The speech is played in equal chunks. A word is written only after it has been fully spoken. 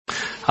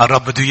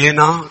الرب بده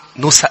ايانا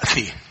نوثق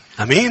فيه.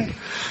 امين.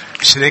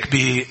 عشان هيك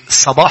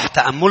بصباح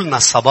تأملنا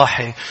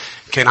الصباحي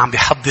كان عم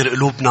بيحضر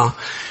قلوبنا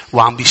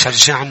وعم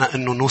بيشجعنا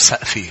انه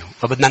نوثق فيه.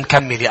 فبدنا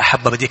نكمل يا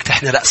احبه. بديك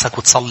تحني رأسك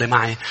وتصلي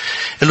معي.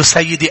 قل له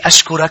سيدي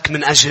اشكرك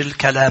من اجل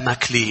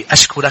كلامك لي.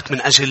 اشكرك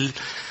من اجل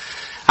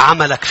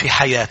عملك في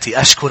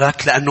حياتي.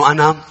 اشكرك لانه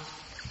انا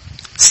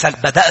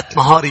بدأت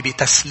نهاري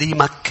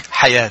بتسليمك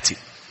حياتي.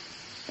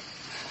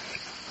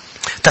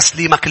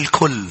 تسليمك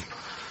الكل.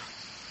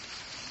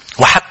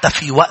 وحتى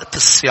في وقت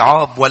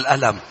الصعاب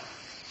والألم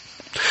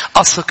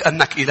أثق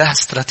أنك إله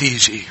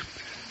استراتيجي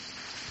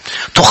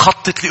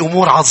تخطط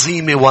لأمور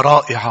عظيمة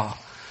ورائعة.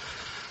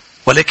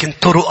 ولكن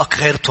طرقك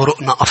غير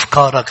طرقنا،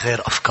 أفكارك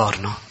غير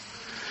أفكارنا.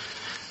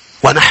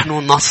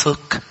 ونحن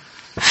نثق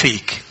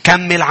فيك.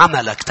 كمل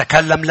عملك.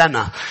 تكلم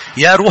لنا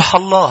يا روح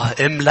الله.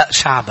 املأ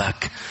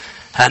شعبك.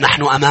 ها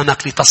نحن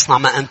أمامك لتصنع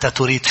ما أنت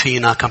تريد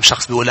فينا. كم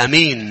شخص بيقول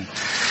أمين؟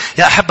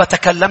 يا أحبة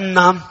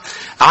تكلمنا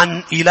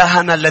عن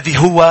إلهنا الذي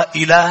هو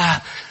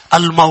إله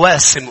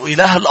المواسم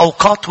وإله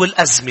الأوقات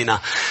والأزمنة.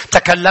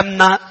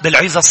 تكلمنا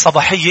بالعظة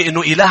الصباحية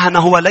إنه إلهنا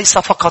هو ليس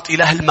فقط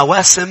إله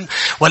المواسم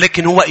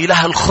ولكن هو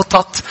إله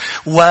الخطط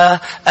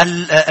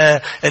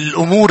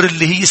والأمور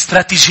اللي هي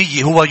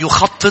استراتيجية. هو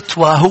يخطط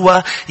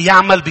وهو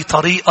يعمل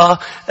بطريقة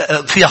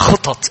فيها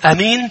خطط.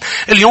 أمين.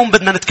 اليوم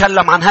بدنا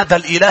نتكلم عن هذا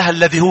الإله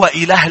الذي هو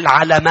إله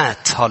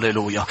العلامات.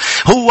 هاليلويا.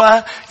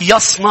 هو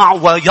يصنع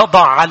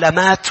ويضع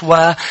علامات.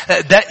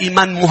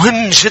 ودائما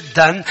مهم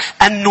جدا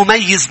أن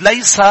نميز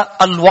ليس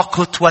الوقت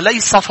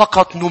وليس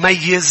فقط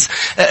نميز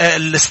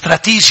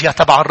الاستراتيجية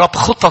تبع الرب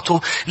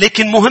خطته،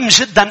 لكن مهم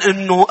جدا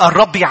انه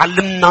الرب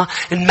يعلمنا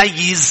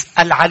نميز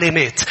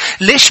العلامات.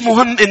 ليش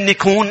مهم ان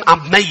يكون عم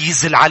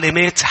بميز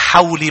العلامات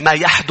حول ما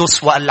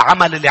يحدث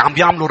والعمل اللي عم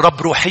بيعمله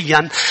الرب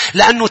روحيا؟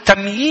 لانه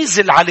تمييز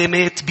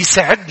العلامات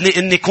بيساعدني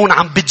ان يكون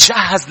عم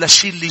بتجهز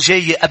للشيء اللي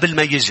جاي قبل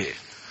ما يجي.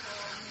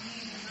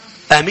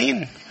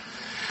 امين.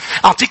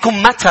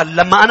 أعطيكم مثل.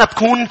 لما أنا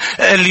بكون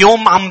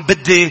اليوم عم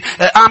بدي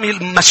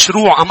أعمل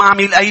مشروع أم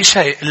أعمل أي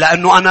شيء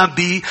لأنه أنا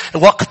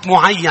بوقت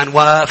معين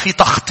وفي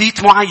تخطيط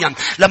معين،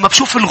 لما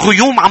بشوف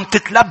الغيوم عم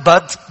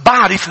تتلبد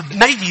بعرف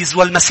بميز.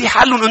 والمسيح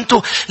قال لهم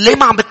أنتوا ليه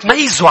ما عم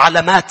بتميزوا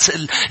علامات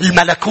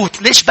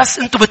الملكوت؟ ليش بس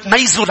أنتوا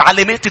بتميزوا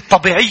العلامات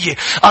الطبيعية؟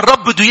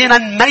 الرب بده إيانا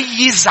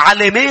نميز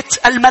علامات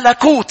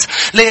الملكوت.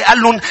 ليه؟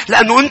 قال لهم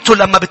لأنه أنتوا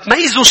لما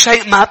بتميزوا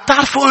شيء ما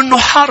بتعرفوا أنه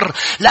حر.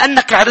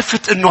 لأنك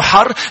عرفت أنه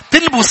حر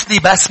تلبس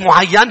لباس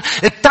معين،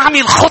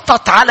 بتعمل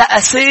خطط على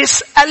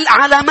أساس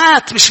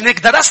العلامات. مش هيك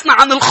درسنا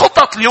عن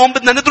الخطط؟ اليوم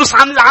بدنا ندرس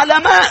عن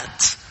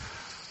العلامات.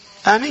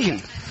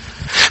 آمين.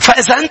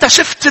 فإذا أنت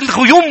شفت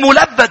الغيوم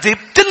ملبدة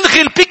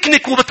بتلغي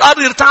البيكنيك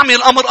وبتقرر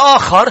تعمل أمر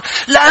آخر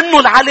لأنه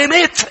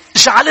العلامات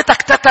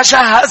جعلتك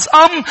تتجهز.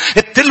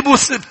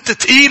 بتلبس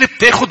بتتقيل،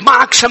 بتاخد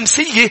معك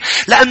شمسية.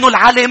 لأنه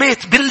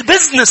العلامات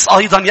بالبزنس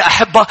أيضا يا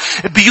أحبة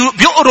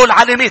بيقروا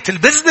العلامات.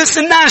 البزنس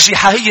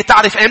الناجحة هي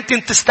تعرف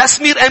أمتى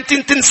تستثمر،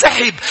 أمتى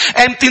تنسحب،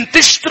 أمتى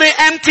تشتري،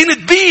 أمتى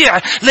تبيع.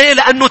 ليه؟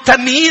 لأنه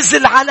تمييز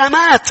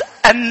العلامات.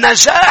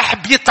 النجاح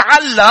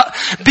بيتعلق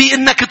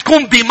بأنك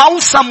تكون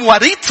بموسم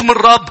وريتم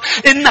الرب،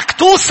 أنك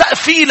توثق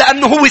فيه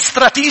لأنه هو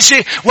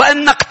استراتيجي،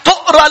 وأنك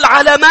تقرأ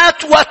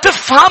العلامات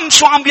وتفهم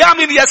شو عم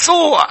بيعمل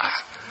يسوع.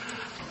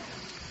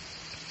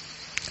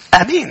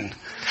 أمين.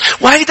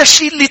 وهيدا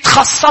الشيء اللي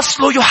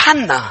تخصص له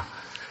يوحنا.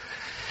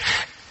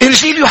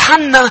 إنجيل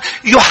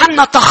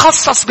يوحنا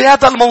تخصص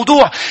بهذا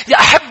الموضوع. يا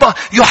أحبة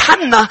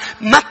يوحنا،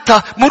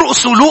 متى،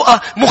 مرقس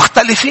ولوقا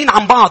مختلفين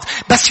عن بعض،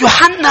 بس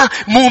يوحنا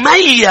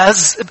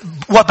مميز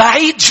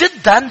وبعيد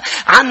جدا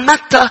عن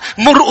متى،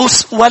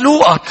 مرقس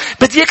ولوقا.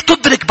 بديك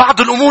تدرك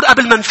بعض الأمور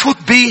قبل ما نفوت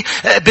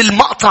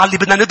بالمقطع اللي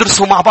بدنا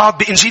ندرسه مع بعض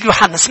بإنجيل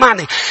يوحنا.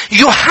 اسمعني،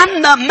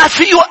 يوحنا ما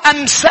فيه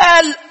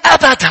أمثال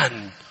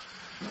أبدا.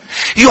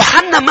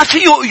 يوحنا ما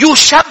فيه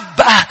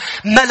يشبه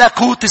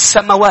ملكوت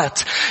السماوات.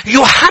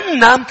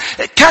 يوحنا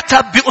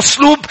كتب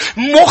بأسلوب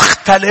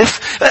مختلف،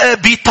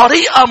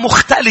 بطريقة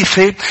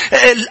مختلفة.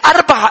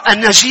 الأربع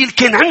أناجيل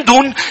كان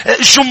عندهم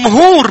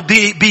جمهور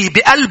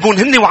بقلبهم.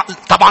 هن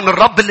طبعا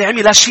الرب اللي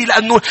عمل هالشيء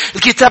لأنه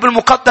الكتاب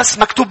المقدس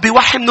مكتوب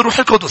بوحي من الروح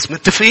القدس،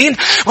 متفقين؟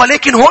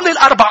 ولكن هول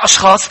الأربع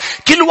أشخاص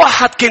كل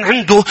واحد كان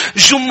عنده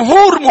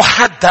جمهور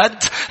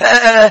محدد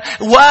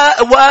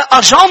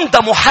وأجندة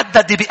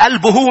محددة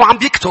بقلبه. هو عم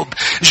بيكتب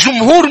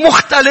جمهور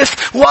مختلف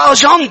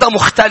وأجندة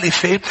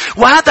مختلفة،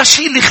 وهذا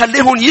الشيء اللي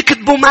خليهم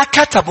يكتبوا ما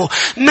كتبوا.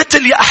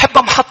 مثل يا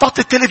أحبة محطات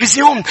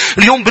التلفزيون.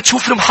 اليوم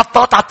بتشوف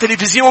المحطات على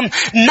التلفزيون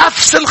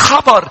نفس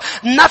الخبر،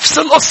 نفس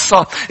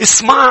القصة،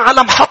 اسمعها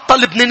على محطة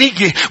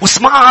لبنانية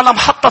واسمعها على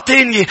محطة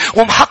تانية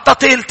ومحطة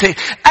ثالثة.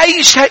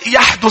 أي شيء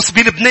يحدث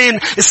بلبنان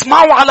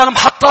اسمعوا على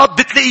المحطات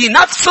بتلاقيه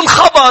نفس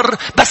الخبر،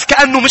 بس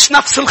كأنه مش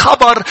نفس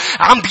الخبر.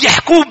 عم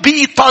بيحكوا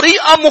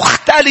بطريقة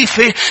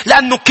مختلفة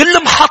لأنه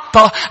كل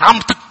محطة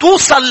عم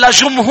توصل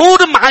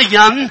لجمهور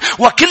معين،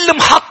 وكل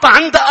محطة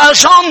عندها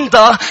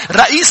أجندة.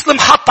 رئيس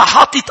المحطة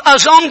حاطط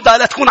أجندة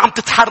لتكون عم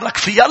تتحرك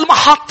فيها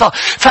المحطة،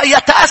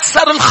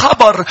 فيتأثر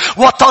الخبر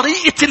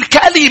وطريقة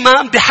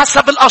الكلمة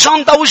بحسب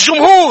الأجندة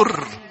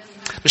والجمهور.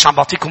 مش عم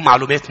بعطيكم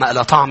معلومات ما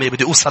لها طعمة،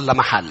 بدي أوصل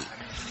لمحل.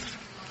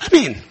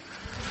 أمين.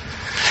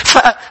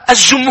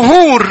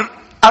 فالجمهور،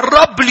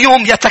 الرب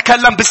اليوم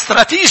يتكلم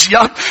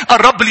باستراتيجيا،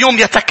 الرب اليوم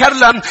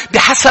يتكلم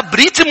بحسب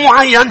ريتم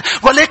معين،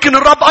 ولكن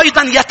الرب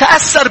أيضا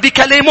يتأثر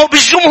بكلامه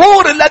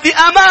بالجمهور الذي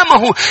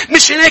أمامه.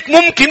 مش هيك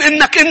ممكن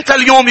إنك أنت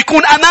اليوم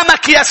يكون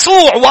أمامك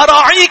يسوع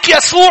وراعيك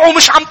يسوع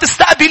ومش عم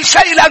تستقبل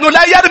شيء، لأنه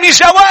لا يرمي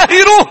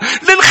جواهره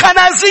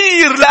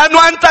للخنازير،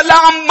 لأنه أنت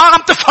ما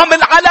عم تفهم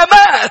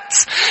العلامات.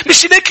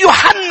 مش هيك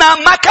يوحنا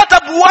ما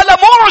كتب ولا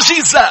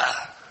معجزة.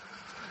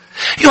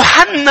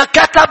 يوحنا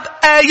كتب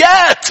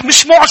آيات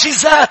مش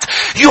معجزات.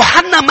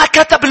 يوحنا ما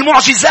كتب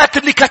المعجزات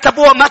اللي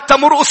كتبوها متى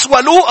مرقس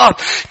ولوقا.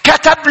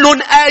 كتب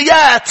لهم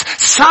آيات،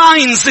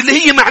 ساينز،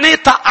 اللي هي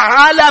معناتها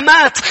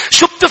علامات.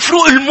 شو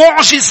بتفرق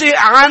المعجزة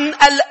عن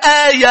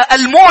الآية؟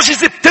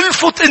 المعجزة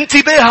بتلفت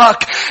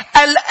انتباهك،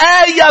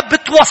 الآية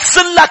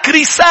بتوصل لك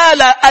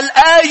رسالة.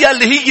 الآية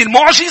اللي هي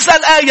المعجزة،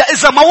 الآية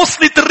إذا ما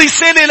وصلت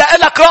الرسالة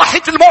لك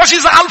راحت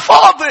المعجزة على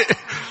الفاضي.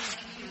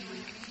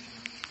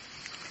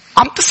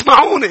 عم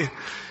تسمعوني؟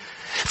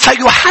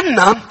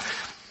 فيوحنا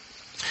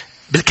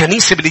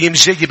بالكنيسة بالأيام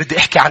الجاية بدي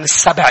أحكي عن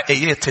 7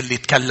 آيات اللي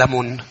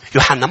تكلمون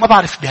يوحنا. ما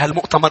بعرف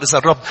بهالمؤتمر إذا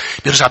الرب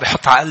بيرجع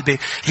بيحط على قلبي.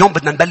 اليوم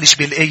بدنا نبلش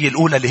بالآية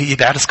الأولى اللي هي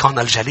بعرس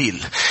قانا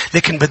الجليل.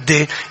 لكن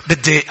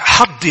بدي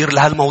حضر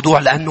لهالموضوع،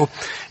 لأنه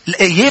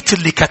الآيات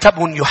اللي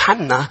كتبهم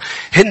يوحنا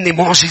هن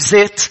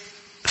معجزات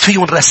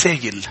فيهم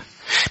رسائل.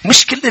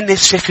 مش كل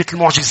الناس شافت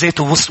المعجزات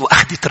ووصلوا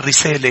أخذت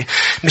الرسالة.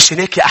 مش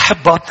هناك يا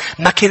أحبة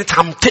ما كانت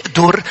عم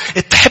تقدر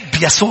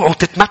تحب يسوع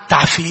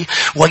وتتمتع فيه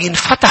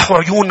وينفتحوا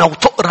عيونها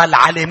وتقرأ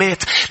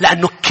العلامات،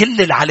 لأنه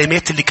كل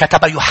العلامات اللي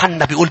كتبها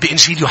يوحنا بيقول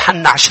بإنجيل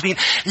يوحنا 20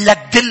 لا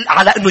تدل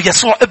على أنه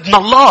يسوع ابن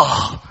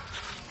الله.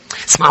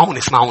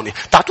 اسمعوني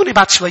تعطوني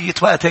بعد شوية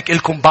وقت هيك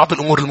لكم بعض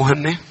الأمور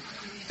المهمة.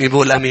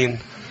 يقول أمين.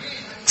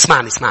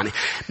 اسمعني.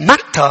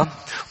 متى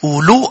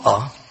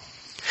ولوقا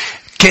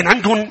كان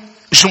عندهم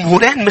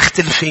جمهورين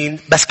مختلفين،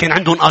 بس كان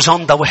عندهم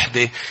أجندة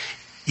وحدة،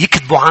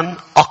 يكتبوا عن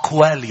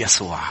أقوال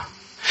يسوع.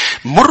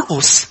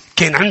 مرقس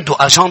كان عنده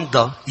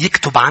أجندة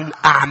يكتب عن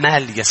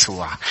أعمال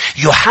يسوع.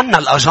 يوحنا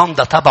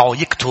الأجندة تبعه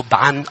يكتب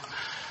عن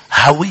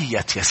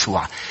هوية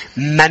يسوع،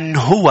 من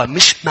هو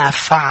مش ما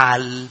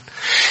فعل.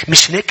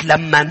 مش هيك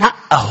لما نقى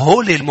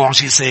هولي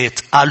المعجزات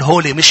قال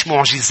هولي مش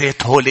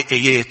معجزات، هولي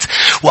آيات.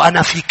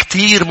 وأنا في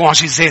كتير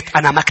معجزات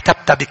أنا ما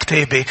كتبتها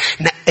بكتابي،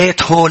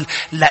 نقيت هول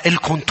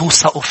لإلكم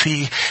توثقوا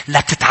فيه،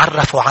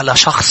 لتتعرفوا على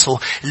شخصه.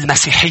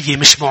 المسيحية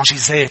مش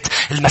معجزات،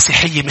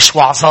 المسيحية مش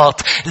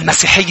وعظات،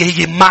 المسيحية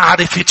هي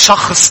معرفة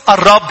شخص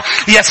الرب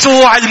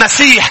يسوع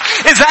المسيح.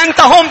 إذا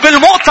أنت هم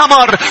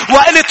بالمؤتمر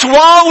وقلت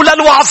واو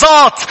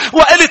للوعظات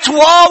وقلت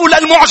واو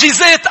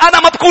للمعجزات، أنا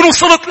ما بكون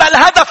وصلت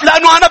للهدف،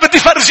 لأنه أنا بدي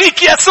فرجيك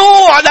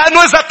يسوع.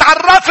 لأنه إذا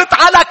تعرفت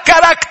على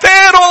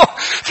كاركتيره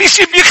في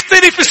شيء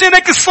بيختلف. في شيء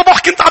هيك الصبح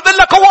كنت عدل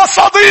لك هو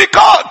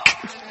صديقك.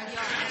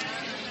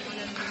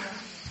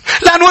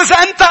 لأنه إذا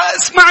أنت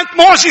سمعت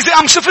معجزة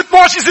أم شفت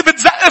معجزة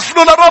بتزقف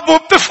له للرب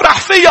وبتفرح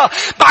فيها،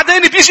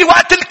 بعدين بيجي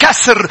وقت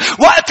الكسر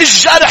وقت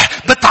الجرح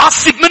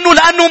بتعصب منه،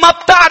 لأنه ما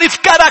بتعرف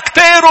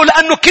كاركتيره.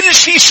 لأنه كل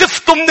شيء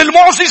شفته من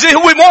المعجزة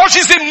هو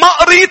معجزة ما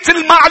قريت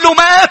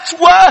المعلومات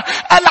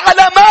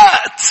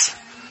والعلامات.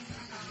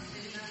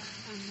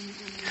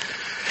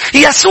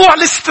 يسوع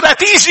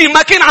الاستراتيجي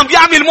ما كان عم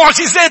بيعمل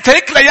معجزات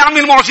هيك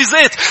ليعمل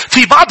معجزات.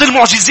 في بعض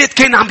المعجزات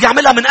كان عم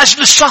بيعملها من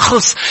أجل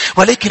الشخص،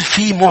 ولكن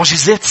في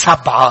معجزات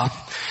 7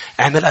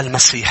 عملها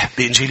المسيح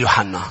بإنجيل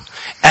يوحنا.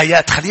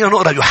 آيات، خلينا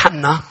نقرأ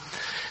يوحنا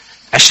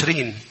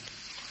 20.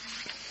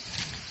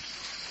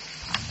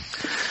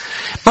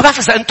 ما بعرف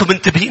إذا أنتم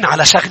منتبهين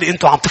على شغلة.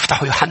 أنتم عم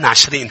تفتحوا يوحنا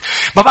 20.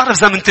 ما بعرف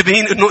إذا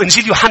منتبهين إنه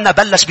إنجيل يوحنا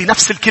بلش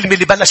بنفس الكلمة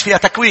اللي بلش فيها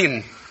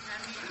تكوين،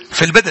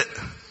 في البدء.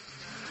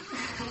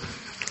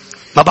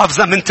 ما بعرف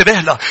إذا منتبه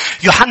له.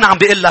 يوحنا عم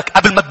بيقول لك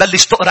قبل ما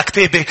تبلش تقرأ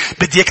كتابة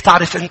بديك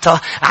تعرف أنت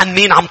عن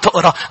مين عم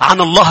تقرأ.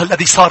 عن الله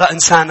الذي صار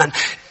إنسانا.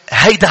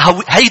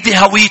 هيدي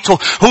هويته.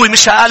 هو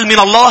مش أقل من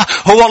الله،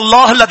 هو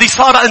الله الذي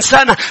صار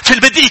إنسانا. في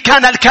البدء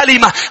كان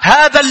الكلمة،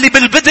 هذا اللي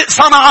بالبدء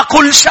صنع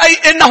كل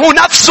شيء، إنه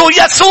نفسه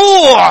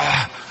يسوع.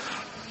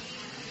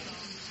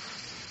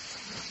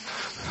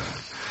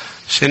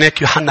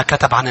 شنك يوحنا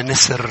كتب عن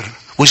النسر،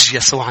 وجه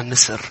يسوع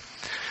النسر،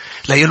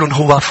 ليقولون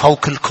هو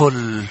فوق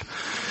الكل،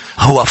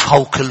 هو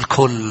فوق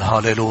الكل.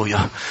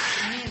 هاليلويا.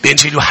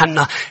 بإنجيل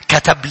يوحنا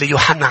كتب لي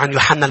يوحنا عن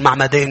يوحنا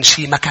المعمدان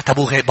شيء ما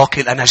كتبوه غير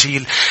باقي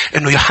الأناجيل.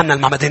 إنه يوحنا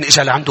المعمدان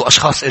إجا لعنده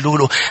أشخاص قالوا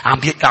له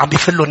عم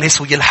بيفلوا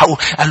الناس ويلحقوا،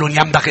 قال لهم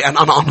ينبغي أن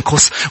أنا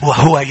أنقص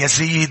وهو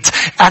يزيد.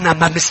 أنا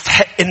ما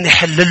مستحق إني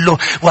حلل له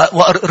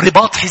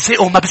ورباط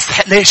حذائه ما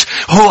بستحق. ليش؟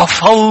 هو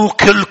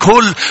فوق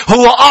الكل،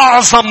 هو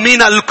أعظم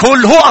من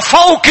الكل، هو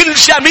فوق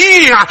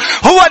الجميع،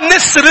 هو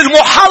النسر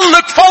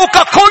المحلق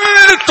فوق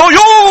كل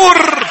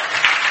الطيور.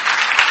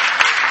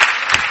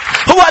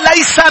 هو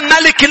ليس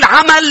ملك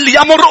العمل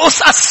يا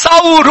مرقس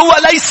الثور، هو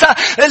ليس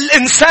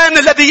الإنسان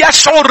الذي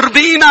يشعر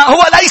بنا،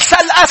 هو ليس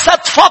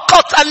الأسد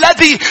فقط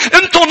الذي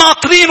أنتم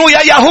ناطرينه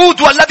يا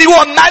يهود، والذي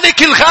هو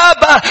ملك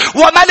الغابة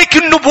وملك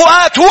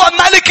النبوات، هو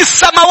ملك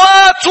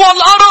السماوات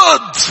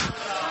والأرض.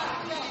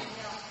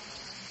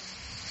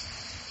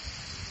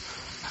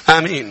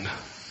 آمين.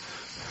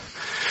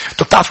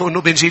 بتعرفوا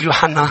انه بإنجيل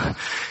يوحنا،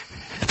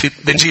 في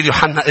بإنجيل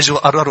يوحنا اجوا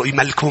قرروا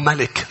يملكوا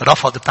ملك،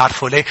 رفض.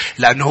 بتعرفوا ليه؟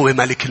 لأنه هو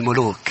ملك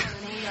الملوك.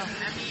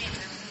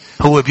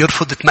 هو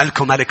بيرفض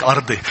تملكه ملك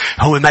أرضي.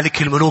 هو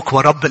ملك الملوك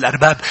ورب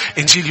الأرباب.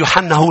 إنجيل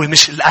يوحنا هو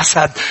مش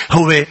الأسد،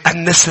 هو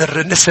النسر.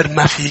 النسر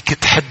ما فيك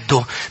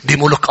تحده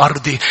بملك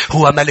أرضي.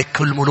 هو ملك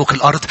كل ملوك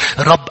الأرض،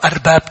 رب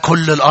أرباب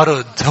كل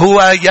الأرض.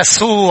 هو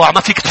يسوع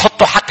ما فيك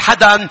تحطه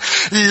حدا،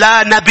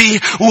 لا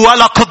نبي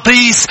ولا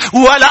قديس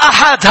ولا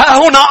أحد. ها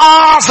هنا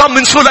أعظم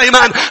من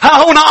سليمان،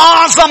 ها هنا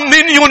أعظم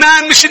من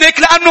يونان. مش هيك؟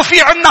 لأنه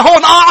في عنا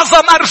هون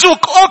أعظم.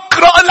 أرجوك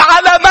اقرأ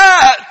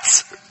العلامات.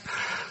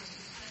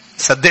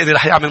 صدقني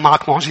رح يعمل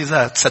معك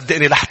معجزات.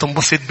 صدقني رح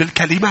تنبسط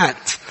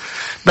بالكلمات.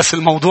 بس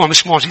الموضوع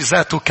مش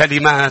معجزات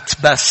وكلمات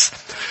بس.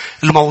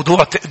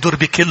 الموضوع تقدر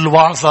بكل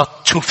وعظة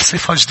تشوف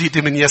صفة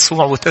جديدة من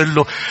يسوع وتقول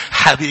له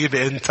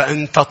حبيبي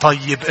أنت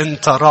طيب،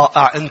 أنت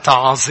رائع، أنت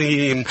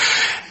عظيم.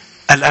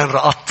 الآن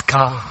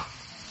رأتك.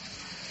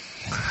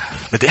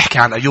 بدي أحكي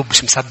عن أيوب،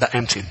 مش مصدق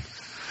أمتن.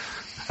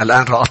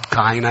 الآن رأتك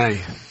عيناي.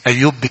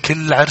 أيوب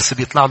بكل عرس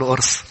بيطلع له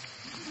قرص.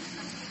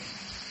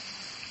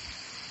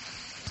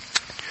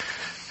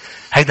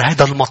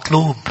 هيدا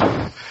المطلوب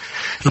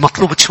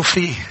تشوف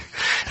فيه.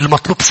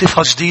 المطلوب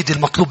صفة جديدة.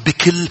 المطلوب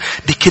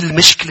بكل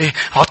مشكلة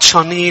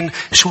عطشانين.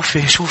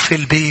 شوفي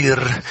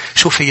البير.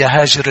 شوفي يا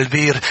هاجر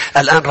البير.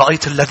 الآن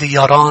رأيت الذي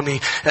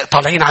يراني.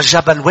 طالعين على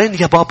الجبل.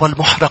 وين يا بابا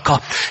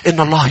المحرقة؟ إن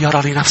الله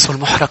يرى لنفسه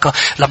المحرقة.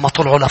 لما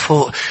طلعوا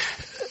لفوق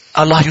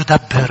الله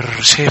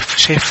يدبر.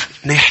 شاف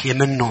ناحية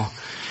منه.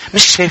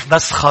 مش شايف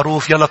بس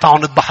خروف يلا تعالوا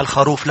نذبح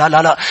الخروف.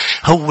 لا.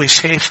 هو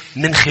شايف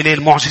من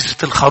خلال معجزة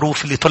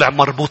الخروف اللي طلع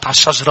مربوط على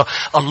الشجرة.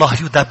 الله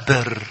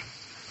يدبر.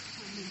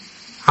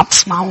 عم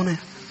تسمعوني؟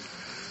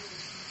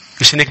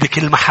 مش انك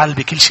بكل محل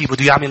بكل شيء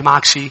بده يعمل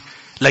معك شيء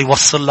لا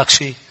يوصل لك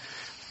شيء.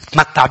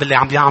 تمتع باللي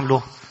عم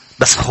بيعمله،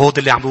 بس خود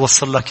اللي عم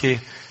بيوصل لك ايه.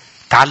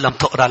 تعلم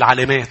تقرأ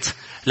العلامات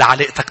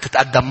لعلاقتك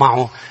تتقدم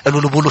معه.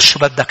 قالوا له بولس شو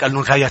بدك؟ قال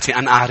له غايتي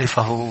أن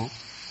أعرفه.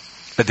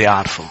 بدي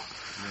أعرفه.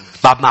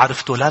 بعد ما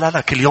عرفته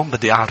لا كل يوم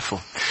بدي أعرفه.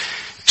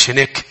 مشان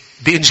هيك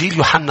بإنجيل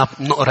يوحنا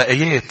بنقرأ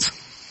آيات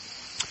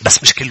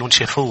بس مش كلهم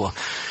شافوها.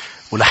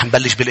 ورح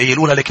نبلش بالآية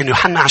الأولى. لكن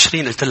يوحنا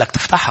 20 قلت لك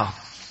تفتحها.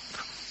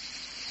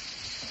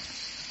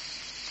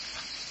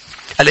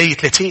 الآية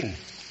 30.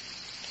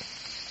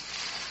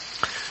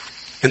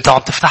 انت عم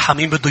تفتحها.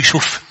 مين بده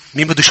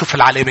يشوف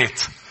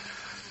العلامات؟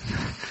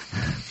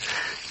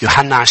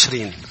 يوحنا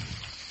 20.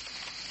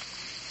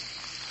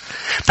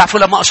 تعرفوا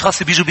لما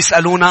أشخاص بيجوا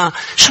بيسألونا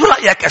شو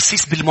رأيك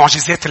أسيس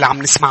بالمعجزات اللي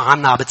عم نسمع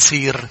عنها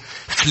بتصير؟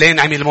 فلان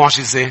عمل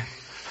معجزة.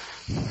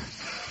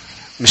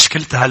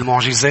 مشكلتها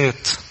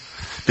المعجزات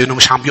لأنه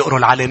مش عم بيقروا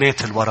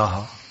العلامات اللي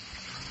وراها.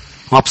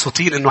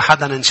 مبسوطين إنه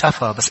حدا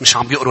انشفى بس مش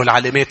عم بيقروا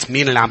العلامات.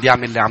 مين اللي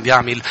عم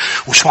بيعمل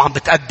وشو عم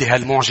بتأدي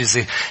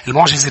هالمعجزة.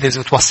 المعجزة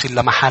لازم توصل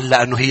لمحل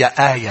لأنه هي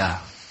آية.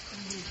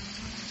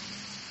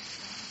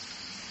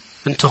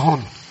 انتوا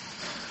هون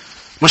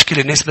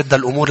مشكلة. الناس بدها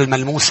الأمور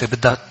الملموسة.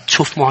 بدها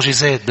تشوف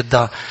معجزات.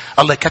 بدها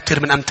الله يكتر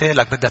من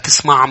أمثالك. بدها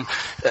تسمع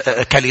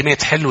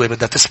كلمات حلوة.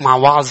 بدها تسمع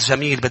وعظ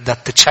جميل. بدها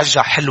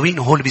تتشجع. حلوين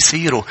وهو اللي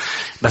بيصيروا.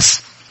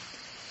 بس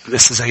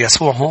زي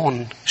يسوع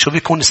هون شو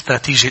بيكون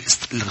استراتيجي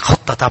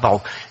الخطة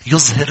تبعه؟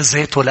 يظهر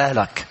ذاته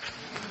لك.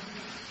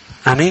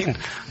 أمين.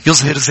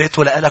 يظهر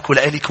ذاته لك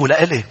ولألك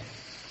ولألي.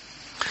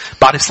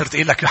 بعرف صرت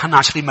أقول لك يوحنا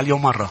 20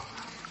 مليون مرة.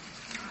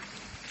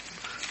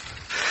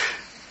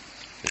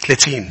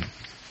 30.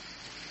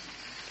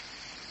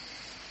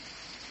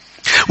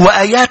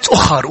 وآيات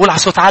أخر. قول على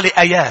صوت عالي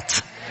آيات.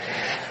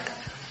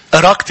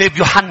 راكتب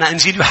يوحنا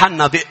إنجيل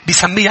يوحنا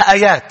بيسميها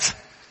آيات.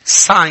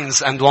 signs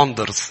and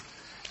wonders.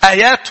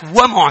 آيات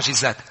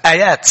ومعجزات.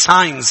 آيات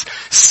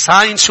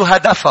signs شو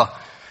هدفها؟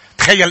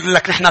 تخيل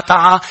لك نحن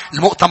تعا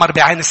المؤتمر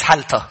بعين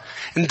سحلتها.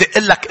 ندق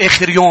لك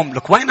آخر يوم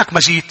لك وينك ما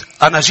جيت؟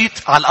 أنا جيت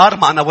على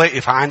الأرمى. أنا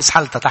واقف على عين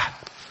سحلتها تحت.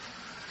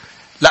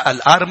 لا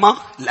الأرمى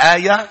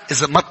الآية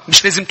إذا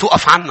مش لازم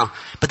توقف عنها.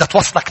 بدها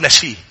توصلك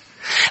لشيء.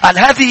 قال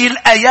هذه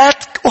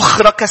الآيات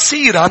أخرى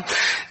كثيرة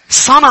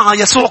صنع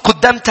يسوع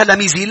قدام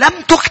تلاميذه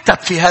لم تكتب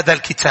في هذا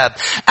الكتاب.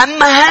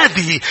 أما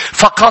هذه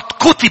فقد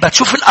كتبت.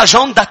 شوف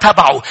الأجندة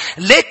تبعه.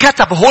 ليه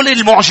كتب هول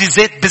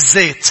المعجزات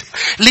بالذات؟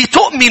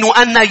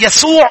 لتؤمنوا أن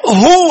يسوع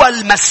هو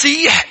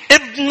المسيح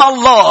ابن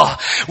الله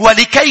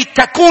ولكي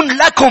تكون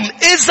لكم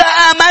إذا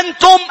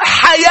آمنتم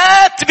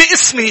حياة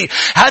باسمه.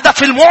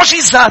 هدف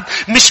المعجزات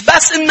مش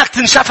بس إنك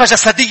تنشفى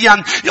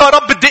جسديا. يا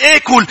رب بدي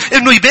آكل.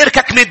 إنه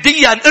يباركك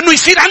ماديا. إنه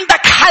يصير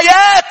عندك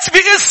حياة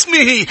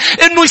باسمه.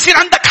 إنه يصير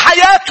عندك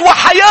حياة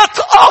وحياة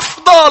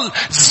أفضل.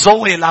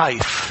 زوي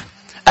لايف.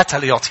 أتى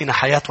ليعطينا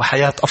حياة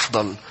وحياة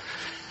أفضل.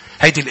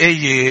 هيدي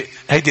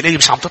الآية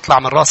مش عم تطلع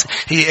من راسي.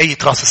 هي آية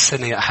راس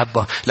السنة يا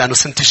أحبة. لأنه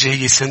سنة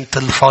الجاية سنة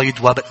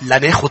الفايض.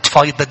 لناخد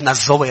فايض بدنا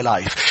الزوي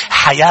لايف.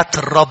 حياة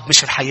الرب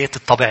مش الحياة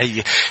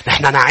الطبيعية.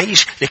 نحن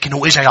نعيش لكن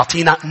هو إجا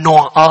يعطينا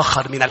نوع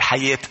آخر من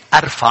الحياة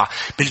أرفع.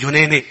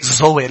 باليوناني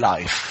زوي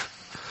لايف.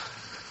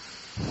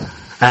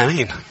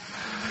 آمين.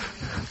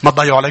 ما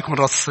تضيعوا عليكم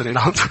راس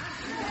السنة.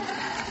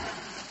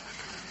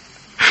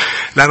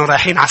 لأنه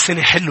رايحين على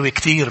سنة حلوة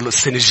كتير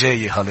السنة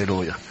الجاية.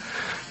 هاليلويا.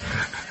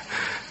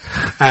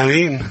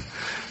 آمين.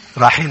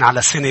 رايحين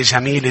على سنة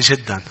جميلة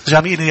جدا.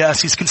 جميلة يا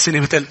أسيس. كل سنة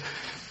بتقل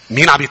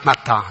مين عم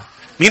يتمتع؟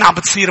 مين عم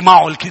بتصير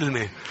معه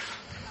الكلمة؟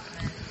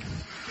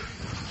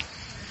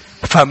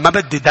 فما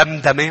بدي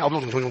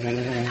دمدمة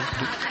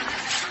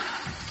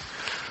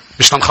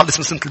مش تنخلص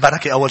من سنة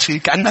البركة. أول شيء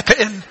كأنها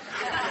تقل.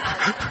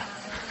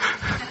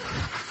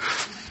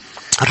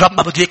 الرب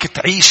ما بده اياك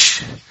تعيش،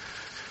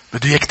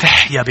 بده اياك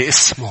تحيا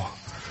باسمه.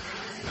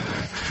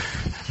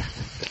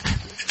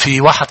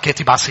 في واحد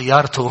كاتب على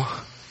سيارته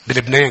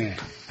بلبنان،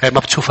 هي ما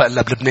بتشوفها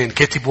إلا بلبنان،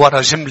 كاتب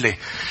ورا جملة: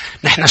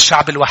 نحن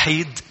الشعب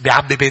الوحيد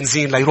بيعبي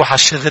بنزين ليروح على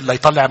الشغل،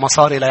 ليطلع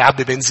مصاري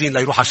ليعبي بنزين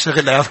ليروح على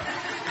الشغل.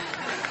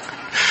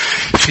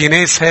 في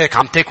ناس هيك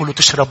عم تاكل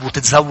وتشرب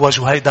وتتزوج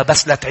وهيدا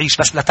بس لا تعيش،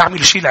 بس لا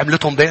تعمل الشيء اللي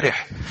عملته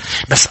امبارح.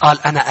 بس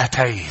قال أنا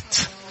أتيت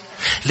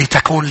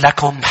لتكون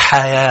لكم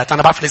حياة.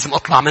 أنا بعرف لازم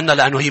أطلع منها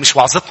لأنه هي مش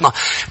وعظتنا،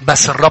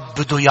 بس الرب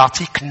بده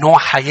يعطيك نوع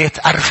حياة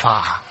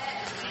أرفع.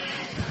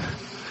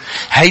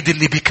 هيدي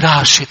اللي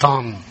بيكرهها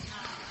الشيطان،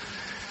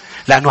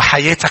 لأنه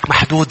حياتك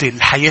محدودة.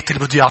 الحياة اللي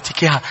بده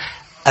يعطيك إياها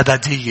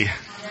أبدية.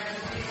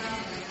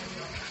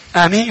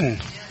 آمين.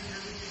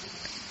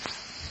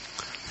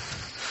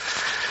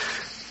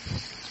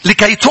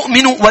 لكي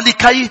تؤمنوا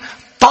ولكي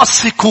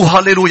تثقوا.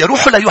 هاليلويا.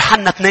 روحوا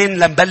ليوحنا 2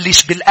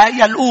 لنبلش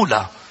بالآية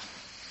الأولى.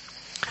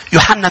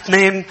 يوحنا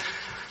 2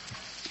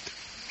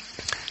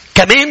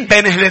 كمان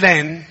بين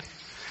هلالين.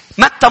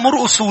 متى،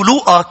 مرقس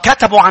ولوقا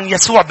كتبوا عن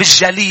يسوع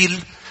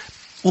بالجليل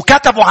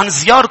وكتبوا عن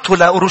زيارته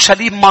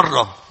لأورشليم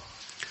مرة.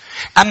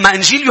 أما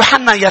إنجيل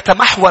يوحنا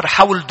يتمحور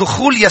حول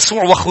دخول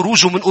يسوع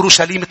وخروجه من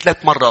أورشليم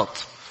 3 مرات.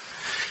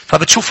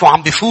 فبتشوفوا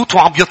عم بفوت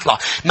وعم بيطلع.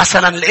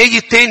 مثلا الآية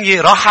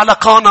الثانية راح على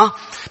قانا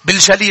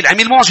بالجليل،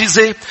 عمل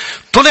معجزة،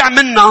 طلع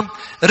منا،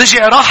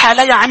 رجع راح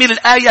عليها، عمل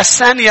الآية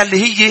الثانية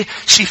اللي هي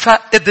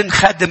شفاء ابن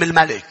خادم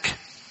الملك.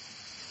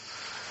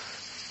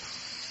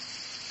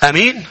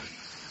 أمين.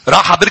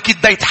 راح بركة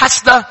بيت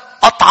حسدة،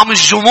 أطعم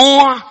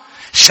الجموع،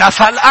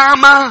 شفى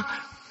الأعمى.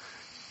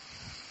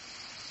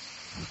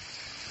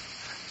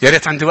 يا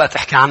ريت عندي وقت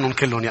أحكي عنهم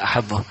كلهم يا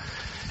أحبة،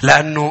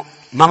 لأنه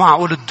ما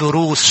معقول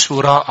الدروس شو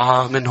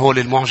رائعة من هول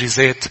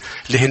المعجزات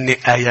اللي هن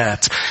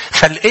آيات.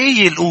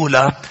 فالآية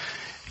الأولى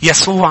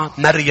يسوع،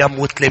 مريم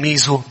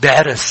وتلاميذه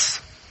بعرس.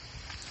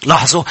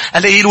 لاحظوا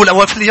الآية الأولى: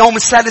 وفي اليوم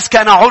الثالث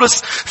كان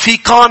عرس في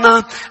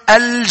قانا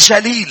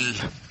الجليل،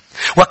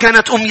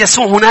 وكانت أم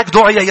يسوع هناك.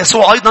 دعي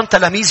يسوع أيضا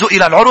تلاميذه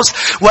إلى العرس،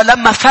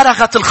 ولما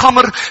فرغت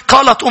الخمر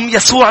قالت أم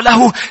يسوع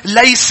له: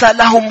 ليس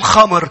لهم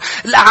خمر.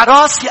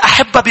 الأعراس يا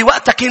أحبة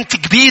بوقتها كانت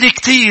كبيرة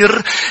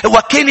كتير،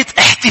 وكانت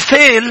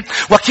احتفال،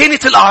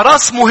 وكانت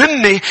الأعراس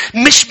مهمة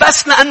مش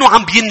بس لأنه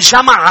عم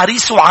بينجمع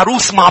عريس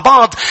وعروس مع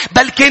بعض،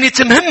 بل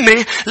كانت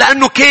مهمة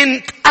لأنه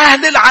كان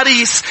أهل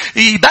العريس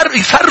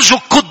يفرجوا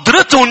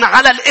قدرتهم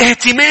على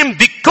الاهتمام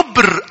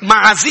بكبر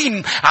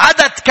معازيم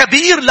عدد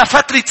كبير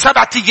لفترة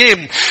 7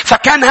 أيام.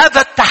 فكان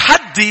هذا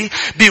التحدي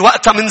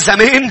بوقتها من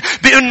زمان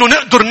بأنه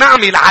نقدر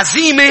نعمل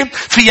عزيمة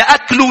فيها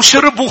أكل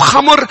وشرب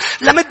وخمر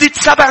لمدة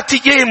 7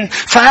 أيام.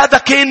 فهذا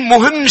كان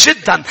مهم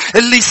جدا.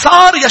 اللي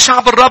صار يا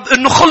شعب الرب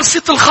أنه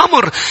خلصت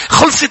الخمر.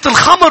 خلصت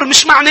الخمر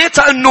مش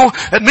معناتها أنه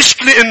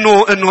مشكلة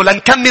أنه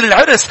لنكمل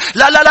العرس.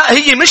 لا لا لا،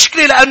 هي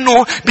مشكلة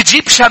لأنه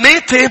بتجيب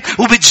شماتة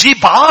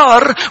وبتجيب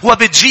عار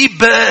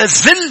وبتجيب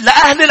ذل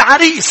لأهل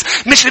العريس.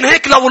 مش إن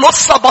هيك لو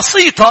لصة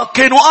بسيطة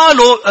كانوا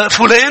قالوا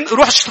فلان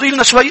روح اشتري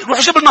لنا شوي، روح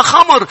جيب لنا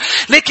خمر.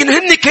 لكن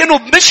هن كانوا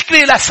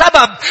بمشكلة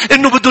لسبب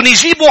انه بدهم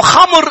يجيبوا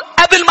خمر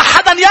قبل ما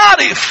حدا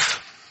يعرف.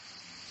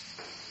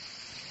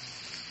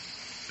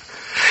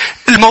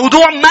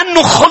 الموضوع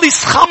منه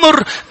خلص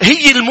خمر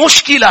هي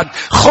المشكلة.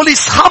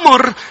 خلص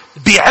خمر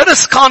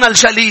بعرس قانا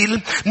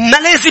الجليل ما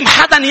لازم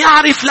حدا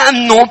يعرف،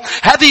 لأنه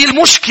هذه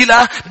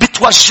المشكلة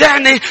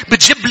بتوجعني،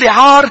 بتجيب لي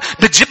عار،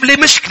 بتجيب لي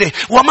مشكلة.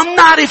 وما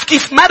بنعرف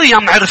كيف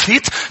مريم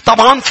عرفت.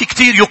 طبعا في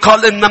كتير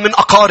يقال إن من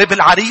أقارب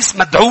العريس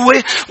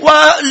مدعوة،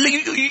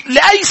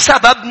 ولأي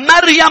سبب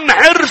مريم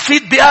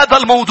عرفت بهذا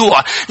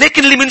الموضوع.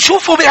 لكن اللي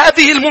منشوفه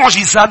بهذه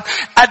المعجزة،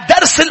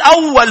 الدرس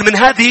الأول من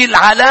هذه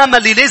العلامة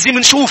اللي لازم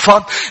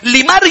نشوفها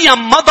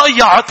لمريم ما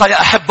ضيعتها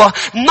يا أحبة،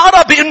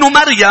 نرى بأنه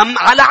مريم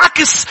على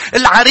عكس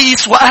العريس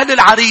وأهل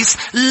العريس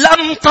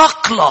لم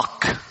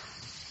تقلق.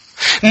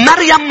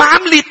 مريم ما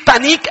عملت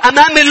بانيك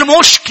أمام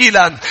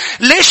المشكلة.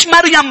 ليش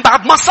مريم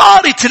بعد ما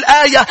صارت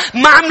الآية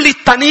ما عملت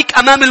بانيك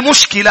أمام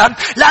المشكلة؟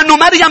 لأنه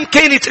مريم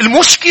كانت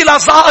المشكلة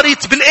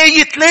ظهرت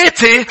بالآية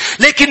 3،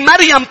 لكن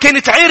مريم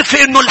كانت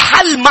عارفة أنه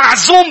الحل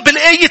معزوم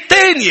بالآية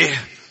 2.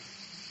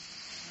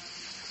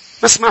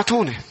 ما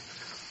سمعتوني؟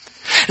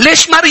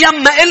 ليش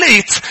مريم ما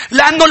قلقت؟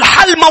 لأنه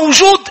الحل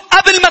موجود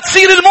قبل ما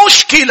تصير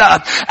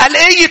المشكلة.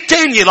 الآية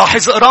الثانية،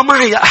 لاحظ اقرأ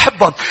معي يا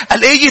أحبة.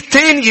 الآية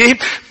الثانية: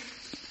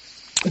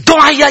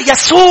 دعي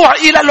يسوع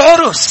إلى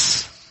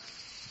العرس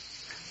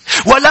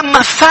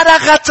ولما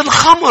فرغت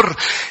الخمر.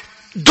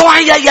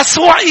 دعي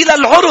يسوع إلى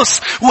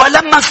العرس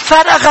ولما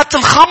فرغت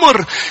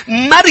الخمر.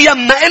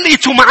 مريم ما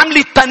قلقت وما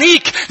عملت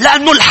بانيك،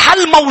 لأنه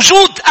الحل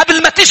موجود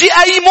قبل ما تجي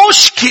أي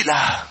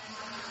مشكلة.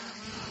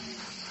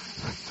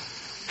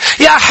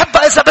 يا أحبة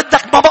إذا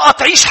بدك ما بقى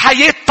تعيش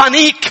حياة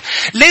بانيك،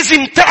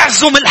 لازم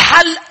تعزم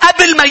الحل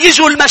قبل ما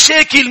يجوا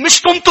المشاكل،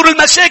 مش تنطر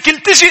المشاكل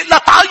تجي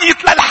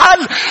لتعيط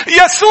للحل.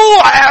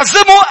 يسوع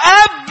اعزمه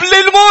قبل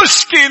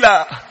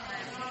المشكلة.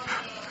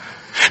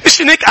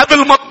 مش هيك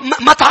قبل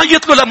ما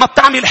تعيط له لما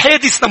بتعمل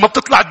حادث، لما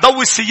بتطلع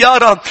تضوي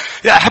السيارة.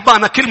 يا أحبة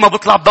أنا كل ما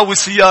بطلع تضوي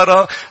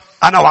السيارة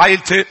أنا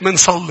وعائلتي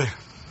منصلي،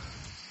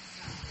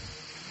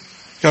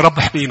 يا رب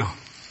احمينا.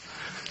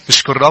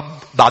 نشكر رب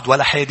بعد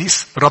ولا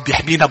حادث، رب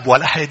يحمينا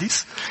بولا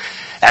حادث.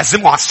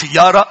 اعزموا على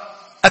السيارة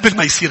قبل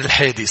ما يصير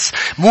الحادث.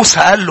 موسى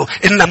قال له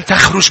إن لم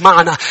تخرج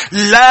معنا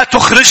لا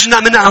تخرجنا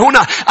من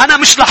هنا. أنا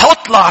مش رح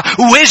أطلع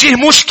وواجه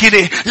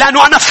مشكلة،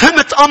 لأنه أنا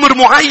فهمت أمر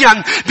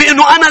معين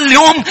بأنه أنا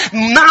اليوم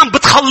نعم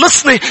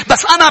بتخلصني،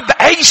 بس أنا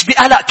بعيش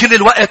بقلق كل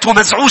الوقت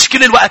ومزعوج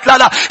كل الوقت.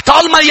 لا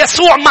طالما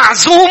يسوع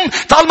معزوم،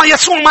 طالما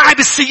يسوع معي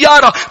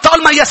بالسيارة،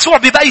 طالما يسوع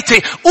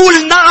ببيتي،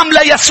 قول نعم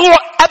ليسوع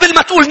قبل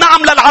ما تقول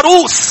نعم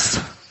للعروس.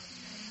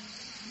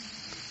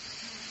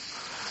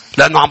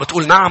 لأنه عم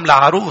تقول نعم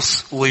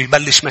لعروس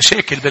ويبلش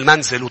مشاكل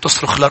بالمنزل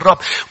وتصرخ للرب.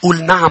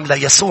 قول نعم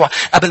ليسوع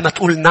قبل ما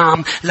تقول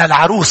نعم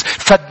للعروس.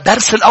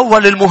 فالدرس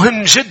الأول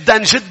المهم جدا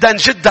جدا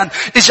جدا،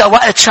 إجا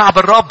وقت شعب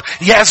الرب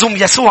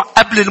يعزم يسوع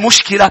قبل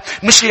المشكلة،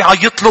 مش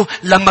يعيط له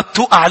لما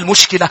بتوقع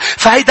المشكلة.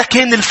 فهيدا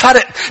كان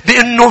الفرق،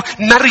 بأنه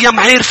مريم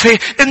عارفة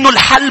أنه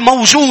الحل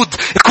موجود.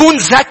 كون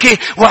ذكي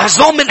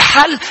وعزوم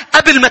الحل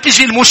قبل ما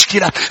تجي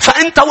المشكلة.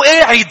 فأنت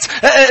وقاعد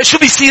شو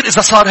بيصير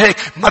إذا صار هيك؟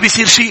 ما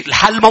بيصير شيء،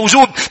 الحل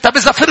موجود. طب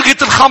إذا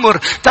فرغت الخمر،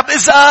 طب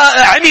إذا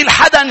عمل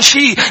حدا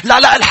شيء،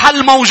 لا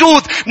الحل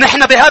موجود.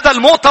 نحن بهذا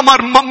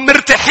المؤتمر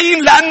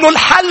مرتاحين لأنه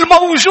الحل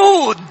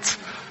موجود،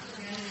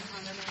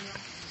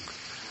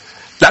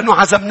 لأنه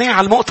عزمناه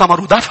على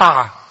المؤتمر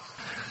ودفع.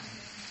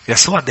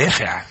 يسوع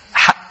دافع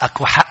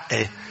حقك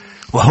وحقي،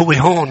 وهو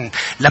هون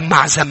لما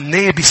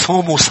عزمناه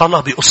بصوم وصلاة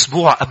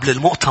بأسبوع قبل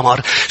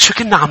المؤتمر. شو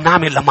كنا عم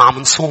نعمل لما عم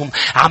نصوم؟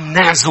 عم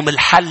نعزم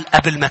الحل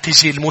قبل ما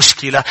تجي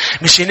المشكلة.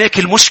 مش هناك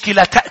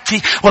المشكلة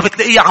تأتي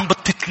وبتلاقيها عم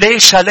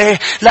بتتلاشى. ليه؟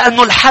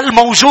 لأنه الحل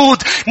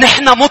موجود.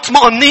 نحن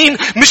مطمئنين،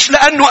 مش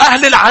لأنه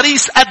أهل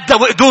العريس قد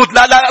وقدود.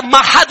 لا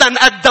ما حدا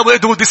قد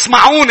وقدود.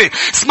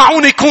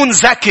 اسمعوني كون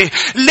ذكي.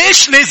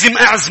 ليش لازم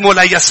أعزمه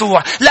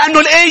ليسوع؟ لأنه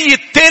الآية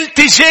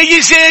الثالثة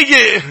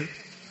جاية.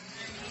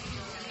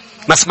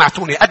 ما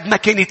سمعتوني؟ قد ما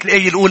كانت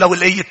الآية الأولى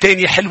والآية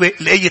الثانية حلوة،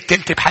 الآية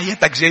الثالثة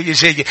بحياتك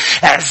جاية.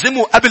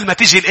 اعزموا قبل ما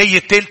تيجي الآية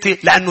الثالثة،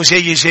 لأنه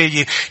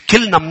جاية.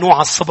 كلنا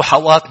منوع الصبح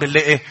أوقات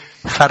بنلاقي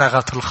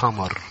فرغت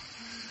الخمر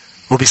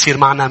وبيصير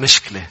معنا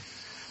مشكلة،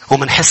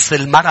 ومنحس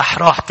المرح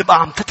راح. تبقى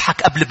عم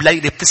تضحك قبل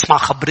بليلة بتسمع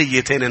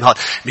خبرية تاني نهار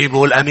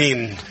بيقول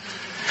أمين،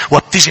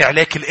 وبتجي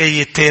عليك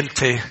الآية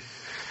الثالثة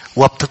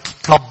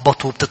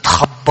وبتتلبط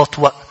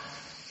وبتتخبط.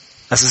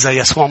 بس إذا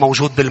يسوع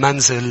موجود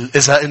بالمنزل،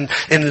 إذا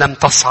إن لم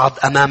تصعد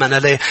أمامنا،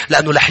 ليه؟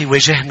 لأنه رح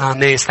يواجهنا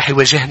ناس، رح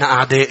يواجهنا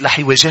أعداء، رح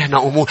يواجهنا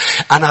أمور.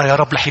 أنا يا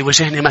رب رح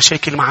يواجهني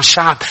مشاكل مع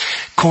الشعب.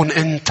 كون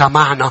أنت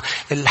معنا،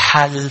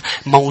 الحل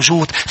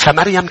موجود.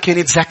 فمريم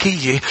كانت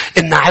ذكية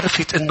إنها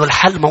عرفت إنه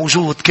الحل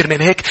موجود.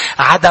 كرمال هيك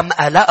عدم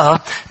قلقها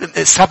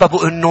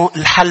سببه إنه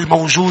الحل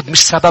موجود،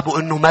 مش سببه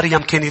إنه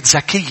مريم كانت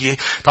ذكية.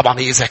 طبعا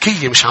هي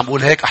ذكية، مش عم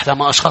بقول هيك أحد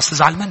ما أشخاص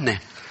تزعل مني،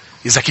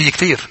 هي ذكية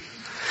كتير.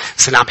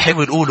 بس اللي عم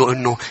حاول يقولوا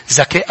إنه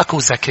ذكائك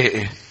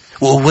وذكائي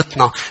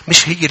وقوتنا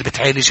مش هي اللي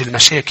بتعالج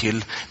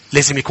المشاكل.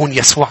 لازم يكون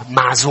يسوع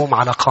معزوم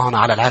على قانا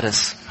على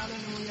العرس.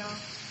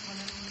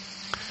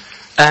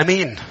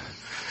 آمين.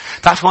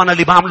 تعرفوا أنا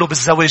اللي بعمله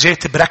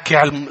بالزواجات،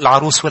 بركع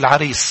العروس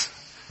والعريس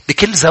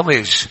بكل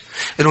زواج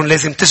إنهم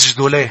لازم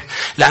تسجدوا. ليه؟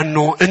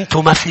 لأنه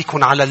أنتم ما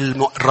فيكن على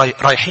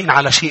رايحين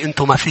على شيء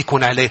أنتم ما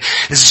فيكن عليه.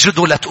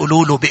 اسجدوا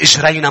لتقولوا له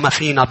بإجرينا ما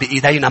فينا،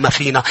 بإيدينا ما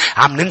فينا.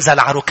 عم ننزل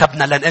على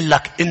ركبنا لنقول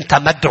لك أنت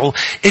مدعو.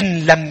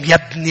 إن لم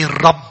يبني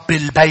الرب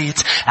البيت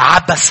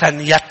عبثا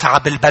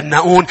يتعب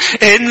البناؤون.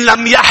 إن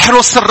لم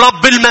يحرس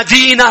الرب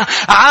المدينة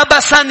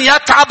عبثا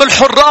يتعب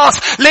الحراس.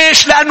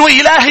 ليش؟ لأنه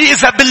إلهي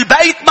إذا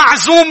بالبيت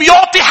معزوم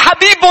يعطي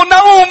حبيبه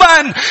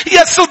نوما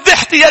يسد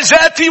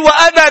احتياجاتي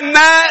وأنا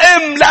نائم.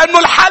 لأنه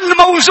الحل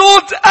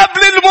موجود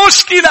قبل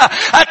المشكلة،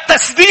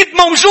 التسديد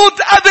موجود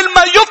قبل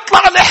ما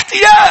يطلع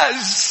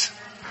الاحتياج.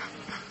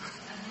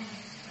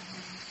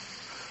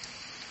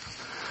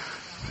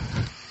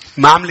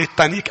 ما عملت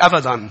بانيك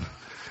أبدا.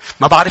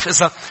 ما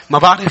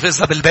بعرف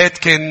إذا بالبيت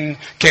كان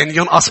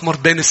ينقص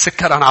مرتبين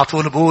السكر. أنا على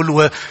طول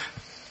بقول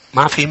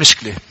ما في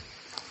مشكلة.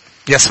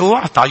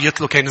 يسوع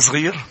تعيط له كان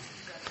صغير،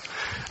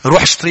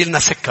 روح اشتري لنا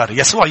سكر.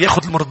 يسوع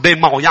ياخذ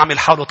المرتبين معه، يعمل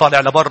حاله طالع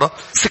لبرا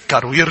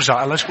سكر ويرجع.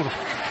 على شو؟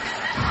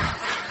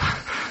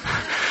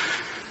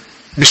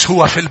 مش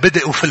هو في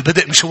البدء، وفي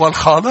البدء مش هو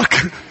الخالق؟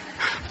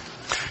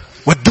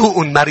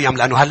 وتدوقوا مريم،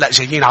 لأنه هلأ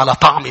جايين على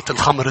طعمة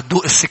الخمر.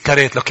 تدوق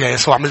السكرات. لك يا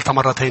يسوع عملتها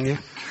مرة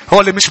تانية.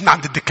 هو اللي مش من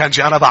عند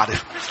الدكانجي، أنا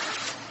بعرف.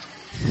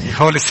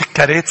 هو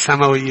السكرات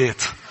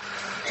سماويات.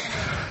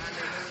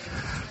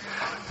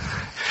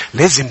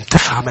 لازم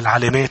تفهم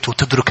العلامات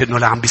وتدرك إنه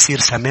اللي عم بيصير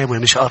سماوي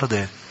مش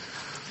أرضي.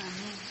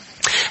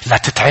 لا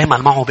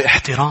تتعامل معه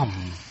باحترام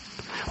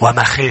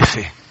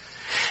ومخافة،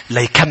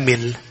 لا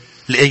يكمل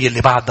الآية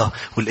اللي بعدها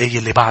والآية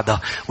اللي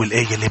بعدها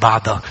والآية اللي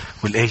بعدها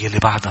والآية اللي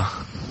بعدها.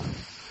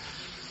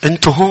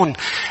 انتوا هون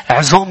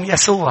عزوم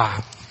يسوع.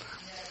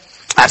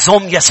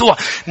 عزوم يسوع.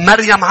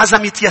 مريم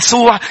عزمت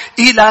يسوع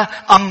إلى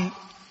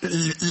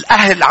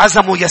الأهل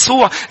عزموا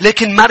يسوع.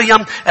 لكن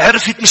مريم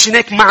عرفت مش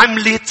هيك ما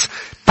عملت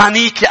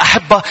بانيك يا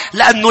أحبة،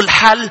 لأنه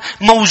الحل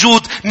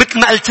موجود. مثل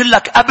ما قلت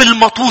لك قبل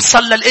ما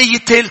توصل للآية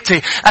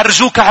الثالثة،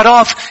 أرجوك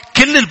اعرف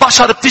كل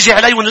البشر بتجي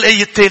عليهم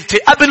الآية الثالثة.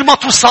 قبل ما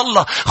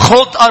توصل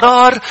خد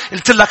قرار.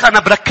 قلت لك أنا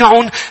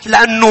بركعهم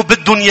لأنه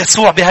بدهم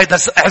يسوع بهيدا.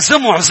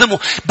 عزموا.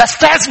 بس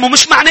تعزموا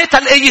مش معناتها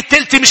الآية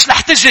الثالثة مش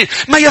رح تجي.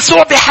 ما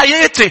يسوع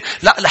بحياتي.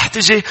 لا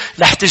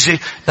رح تجي.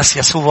 بس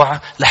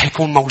يسوع رح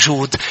يكون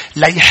موجود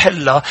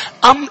ليحل.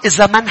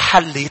 إذا ما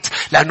انحلت،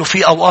 لأنه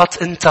في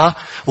أوقات أنت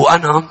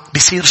وأنا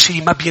بيصير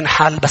شيء ما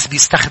بينحل بس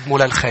بيستخدمه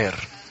للخير.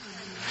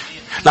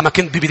 لما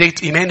كنت ببداية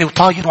إيماني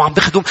وطاير وعم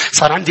بخدم،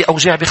 صار عندي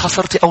أوجاع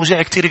بخسرتي،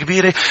 أوجاع كتير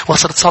كبيرة،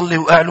 وصرت صلي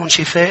وأعلن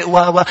شفاء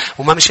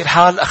وما مشي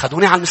الحال.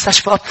 أخذوني على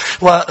المستشفى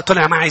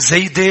وطلع معي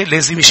زايدة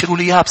لازم يشيلوا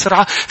لي إياها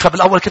بسرعة.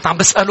 فبالأول كنت عم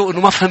بسأله إنه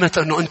ما فهمت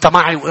إنه أنت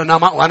معي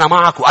وأنا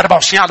معك،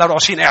 و24 على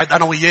 24 قاعد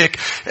أنا وياك.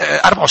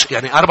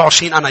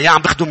 24 أنا يا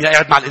عم بخدم يا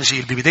قاعد مع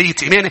الإنجيل. ببداية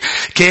إيماني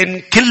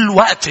كان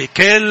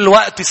كل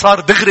وقتي صار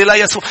دغري لا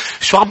يسوع.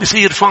 شو عم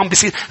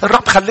بيصير؟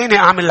 الرب خليني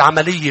أعمل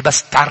العملية.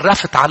 بس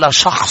تعرفت على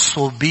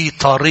شخصه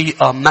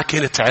بطريقة ما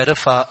كنت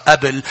عرفها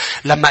قبل.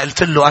 لما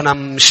قلت له أنا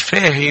مش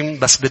فاهم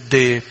بس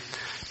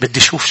بدي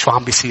شوف شو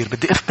عم بيصير.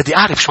 بدي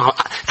أعرف شو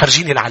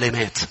فرجيني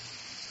العلامات.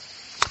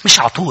 مش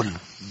عطول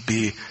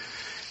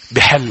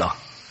بحلة،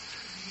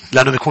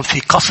 لأنه بيكون في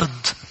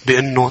قصد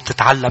بأنه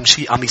تتعلم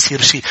شيء أم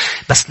يصير شيء.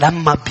 بس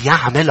لما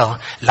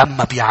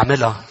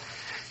بيعملها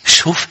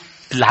شوف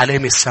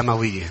العلامة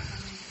السماوية،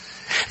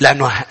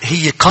 لأنه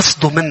هي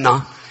قصده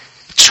منا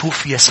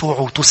تشوف يسوع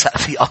وتثق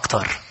فيه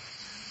أكتر.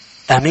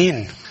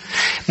 آمين.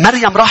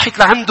 مريم راحت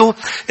لعنده.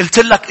 قلت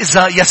لك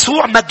إذا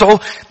يسوع مدعو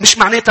مش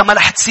معناتها ما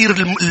رح تصير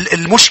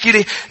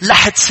المشكلة،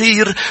 رح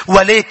تصير،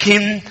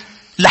 ولكن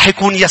رح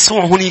يكون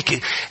يسوع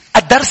هنيك.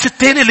 الدرس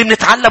الثاني اللي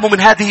بنتعلمه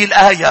من هذه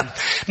الآية،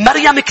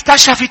 مريم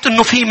اكتشفت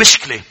إنه في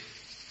مشكلة.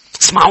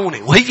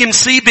 اسمعوني، وهي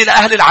مصيبة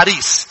لأهل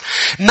العريس.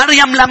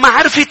 مريم لما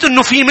عرفت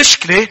إنه في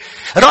مشكلة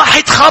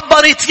راحت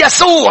خبرت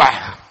يسوع.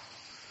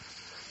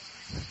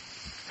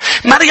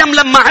 مريم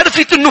لما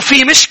عرفت إنه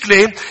في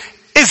مشكلة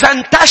إذا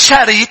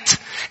انتشرت،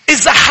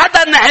 إذا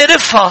حدا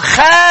عرفها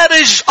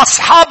خارج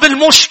أصحاب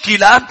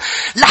المشكلة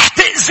رح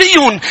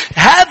تأذيهم.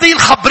 هذه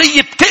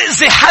الخبرية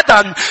بتأذي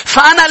حدا،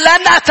 فأنا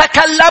لن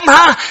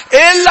أتكلمها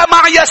إلا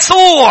مع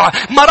يسوع.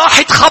 ما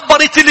راحت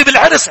خبرت اللي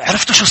بالعرس.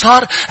 عرفتوا شو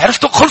صار؟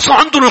 عرفتوا خلصوا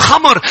عندهم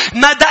الخمر.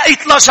 ما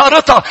دقت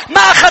لجارتها،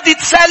 ما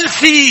أخذت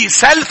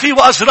سيلفي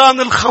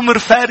وأجران الخمر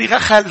فارغة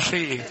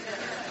خلفي.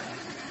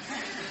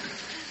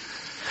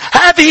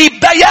 هذه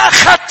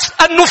بياخة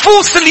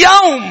النفوس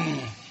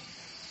اليوم،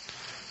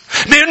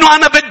 بأنه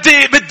أنا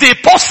بدي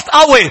بوست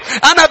قوي،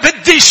 أنا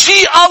بدي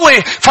شيء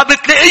قوي.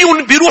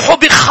 فبتلاقيهم بيروحوا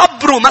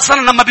بيخبروا.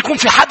 مثلا لما بيكون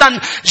في حدا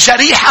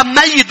جريح أم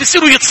ميت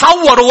بيصيروا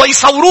يتصوروا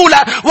ويصوروا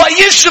له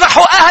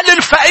ويجرحوا أهل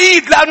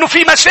الفقيد، لأنه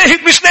في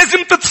مشاهد مش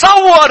لازم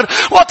تتصور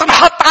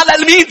وتنحط على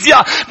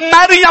الميديا.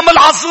 مريم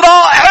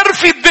العذراء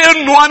عرفت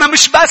بأنه أنا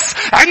مش بس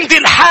عندي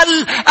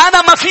الحل،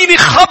 أنا ما فيني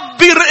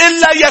خبر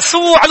إلا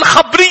يسوع.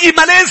 الخبرية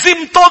ما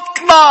لازم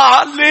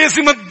تطلع،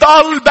 لازم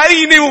تضل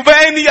بيني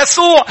وبين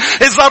يسوع.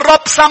 إذا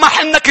الرب سمح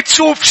انك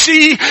تشوف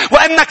شيء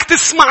وانك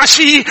تسمع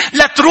شيء،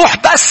 لا تروح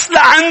بس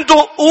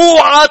لعنده.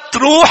 اوعى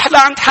تروح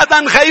لعند حدا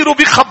غيره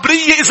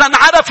بخبرية اذا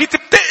انعرفت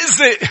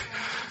بتأذي.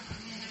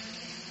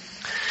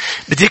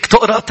 بديك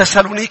تقرأ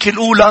تسالونيكي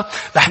الأولى.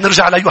 رح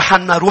نرجع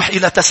ليوحنا. روح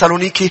إلى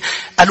تسالونيكي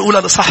الأولى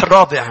لصح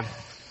 4.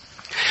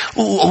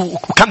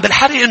 وكان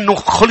بالحري انه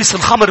خلص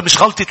الخمر مش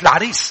غلطة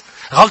العريس.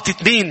 غلطة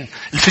مين؟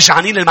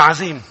 الفجعانين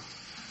المعازيم.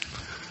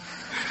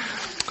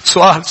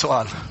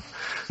 سؤال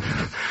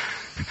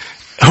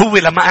هو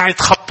لما قاعد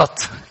خطط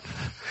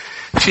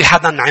في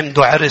حدا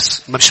عنده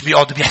عرس مش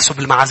بيقعد بيحسب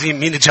المعازيم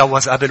مين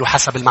اتجوز قبل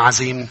وحسب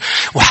المعازيم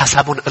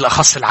وحسبون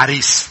الأخص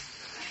العريس،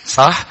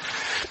 صح؟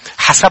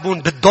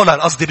 حسبون بالدولار،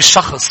 قصدي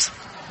بالشخص.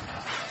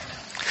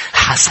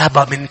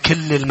 حسبها من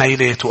كل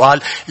الميلات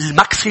وقال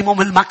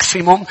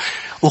الماكسيموم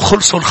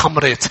وخلصوا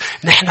الخمرات.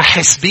 نحن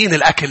حاسبين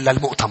الأكل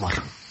للمؤتمر.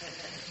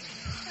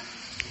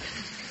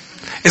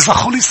 إذا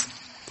خلص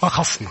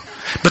وخصنا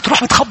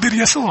بتروح بتخبر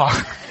يسوع.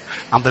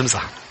 عم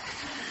بمزح،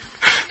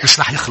 مش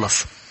رح يخلص.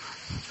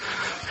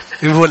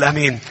 يقول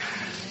أمين.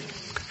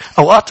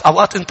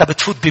 أوقات أنت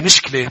بتفوت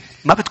بمشكلة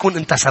ما بتكون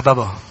أنت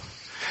سببها،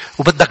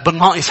 وبدك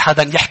بالناقص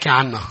حدا يحكي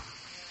عنها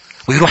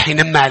ويروح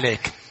ينم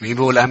عليك.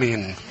 يقول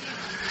أمين.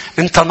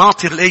 أنت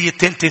ناطر الآية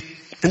الثالثة،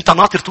 أنت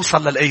ناطر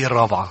توصل للآية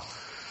 4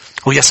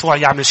 ويسوع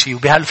يعمل شيء.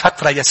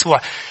 وبهالفترة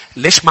يسوع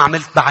ليش ما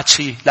عملت بعد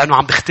شيء؟ لأنه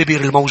عم بختبر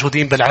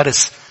الموجودين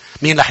بالعرس.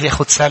 مين رح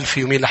ياخد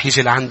سيلفي ومين رح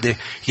يجي لعندي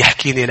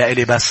يحكيني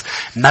لإلي بس.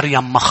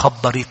 مريم ما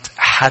خبرت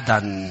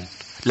حدا،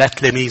 لا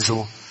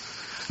تلاميذه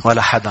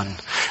ولا حدا.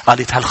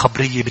 قالت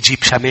هالخبرية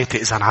بتجيب شماتة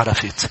إذا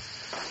انعرفت.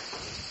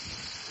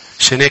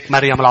 شنيك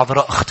مريم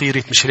العذراء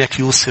اختيرت، مش هيك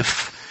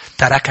يوسف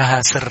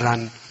تركها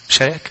سرا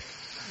مش هيك؟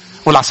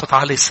 قول على صوت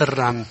عالي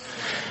سرا.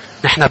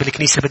 نحن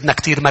بالكنيسة بدنا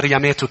كتير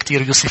مريمات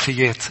وكتير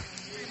يوسفيات.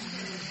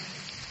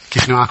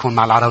 كيف معكم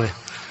مع العربي؟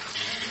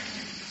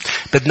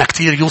 بدنا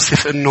كتير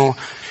يوسف انه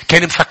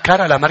كان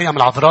مفكرة لمريم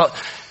العذراء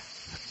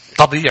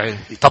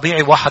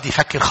طبيعي واحد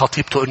يفكر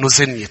خطيبته انه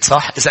زنيت،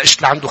 صح؟ اذا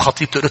اشت عنده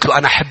خطيبته قلت له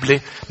انا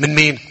حبلة من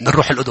مين؟ من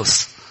الروح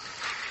القدس.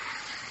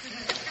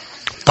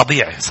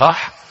 طبيعي،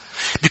 صح؟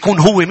 بيكون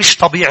هو مش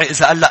طبيعي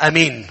اذا قال له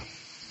امين،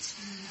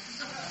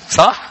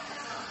 صح؟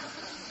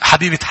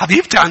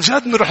 حبيبتي عن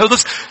جد من الروح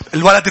القدس.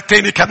 الولد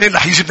الثاني كمان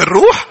رح يجي من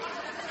الروح،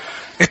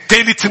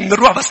 الثالث من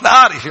الروح. بس لا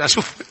اعرف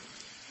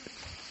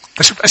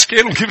اشوف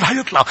اشكالهم كيف رح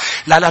يطلعوا.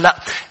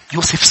 لا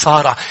يوسف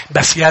صارع.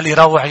 بس يالي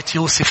روعة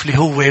يوسف اللي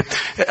هو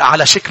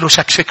على شكله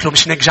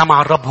مش هيك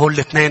جمع الرب هول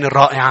الاثنين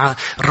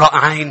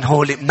الرائعين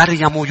هول.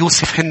 مريم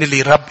ويوسف هن اللي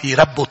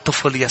يربوا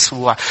الطفل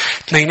يسوع.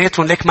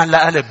 اثنيناتهم ليك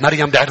ملا قلب.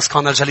 مريم بعرس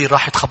قانا الجليل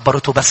راحت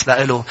خبرته بس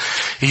لإله.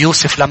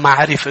 يوسف لما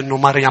عرف انه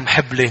مريم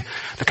حبلة،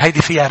 لك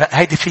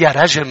هيدي فيها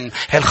رجم.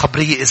 هاي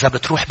الخبرية اذا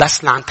بتروح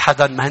بس لعند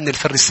حدا ما هن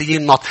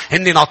الفريسيين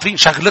هن ناطرين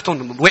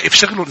شغلتهم، واقف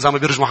شغلهم اذا ما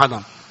بيرجموا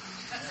حدا.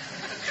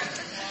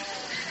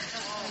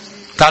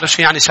 تعرف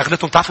شو يعني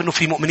شغلتهم؟ تعرف انه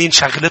في مؤمنين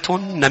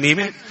شغلتهم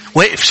نميمة؟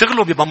 واقف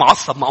شغله بيبقى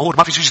معصب مقهور،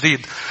 ما في شيء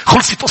جديد.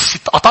 خلصت قصة،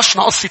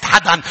 قطشنا قصة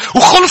حدا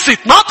وخلصت،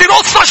 ناطر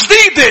قصة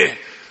جديدة.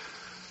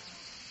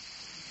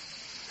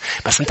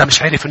 بس انت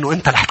مش عارف انه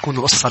انت رح تكون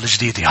القصة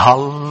الجديدة.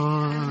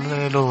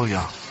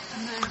 هاللويا.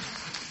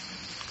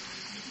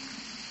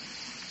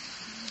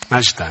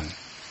 مجدا.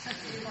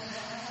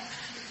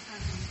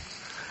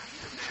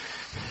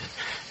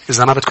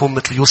 إذا ما بتكون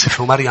مثل يوسف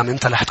ومريم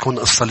انت رح تكون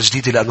القصة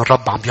الجديدة، لأن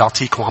الرب عم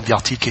بيعطيك وعم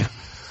بيعطيك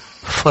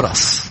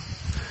فرص.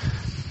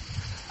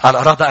 قال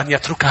أراد أن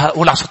يتركها.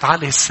 قول على صوت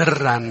عالي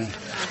سرا.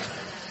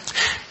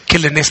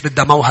 كل الناس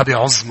بدها موهبة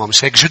عظمى،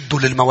 مش هيك؟ جدوا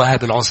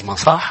للمواهب العظمى،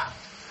 صح؟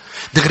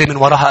 دغري من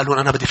وراها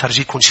قالوا أنا بدي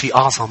فرجيكم شيء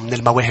أعظم من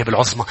المواهب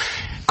العظمى.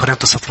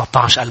 كورنثوس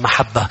 13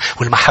 المحبة،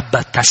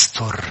 والمحبة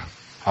تستر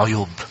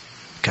عيوب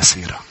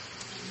كثيرة.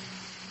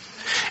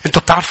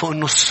 انتوا بتعرفوا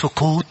انه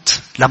السكوت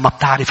لما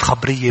بتعرف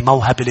خبرية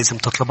موهبة لازم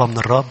تطلبها من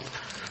الرب.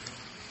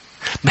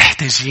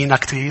 محتاجينها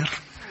كتير،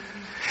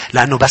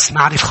 لأنه بس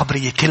نعرف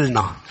خبرية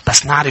كلنا،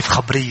 بس نعرف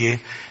خبرية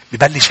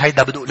ببلش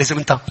هيدا بدو لازم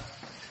انت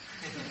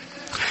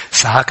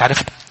سهاك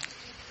عرفت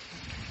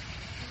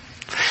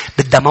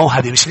بدها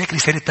موهبة. مش هيك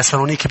رسالة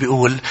تسالونيكي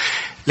بيقول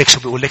لك شو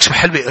بيقول لك شو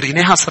حلوة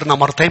قريناها صرنا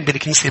مرتين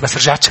بالكنيسة، بس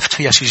رجعت شفت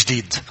فيها شيء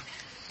جديد.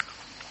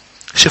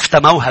 شفتها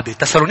موهبة.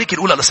 تسالونيكي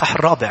الأولى الإصحاح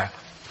 4.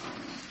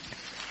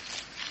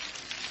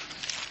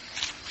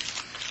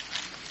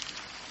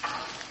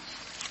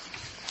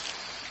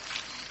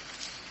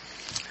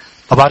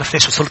 ما بعرف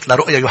ليش وصلت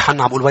لرؤيا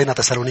يوحنا عم بقول وين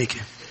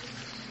تسالونيكي.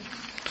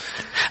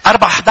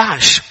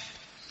 4:11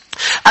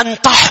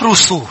 أن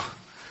تحرسوا،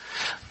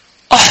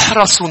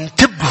 احرصوا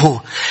انتبهوا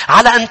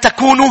على أن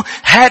تكونوا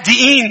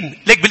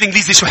هادئين. ليك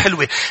بالإنجليزي شو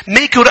حلوة.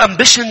 make your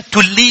ambition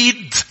to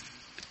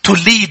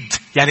lead.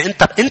 يعني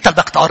أنت اللي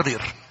بدك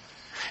تقرر.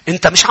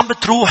 أنت مش عم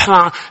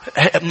بتروح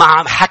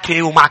مع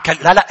حكي ومع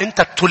لا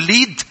أنت to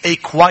lead a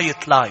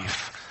quiet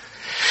life.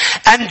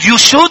 and you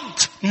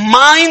should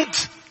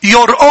mind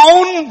your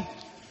own.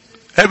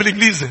 هاي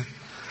بالإنجليزي.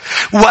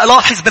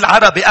 ولاحظ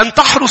بالعربي أن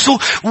تحرسوا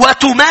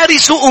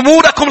وتمارسوا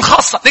أموركم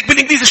الخاصة. ليك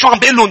بالإنجليزي شو عم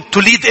بيقول لهم؟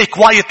 to lead a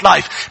quiet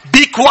life.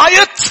 be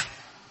quiet.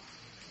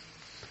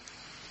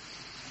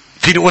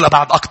 فيني أقولها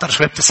بعد أكتر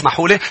شوي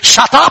بتسمحوا لي.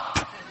 shut up.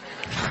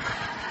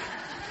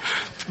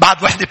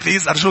 بعد وحدة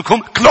بليز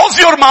أرجوكم. close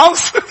your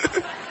mouth.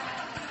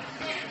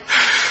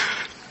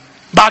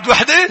 بعد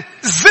وحدة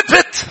zip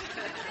it.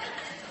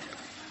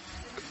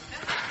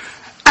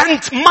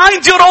 and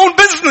mind your own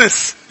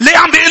business. ليه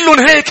عم بيقول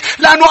لهم هيك؟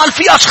 لأنه قال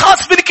في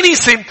أشخاص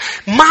بالكنيسة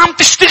ما عم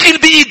تشتغل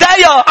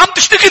بإيديها، عم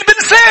تشتغل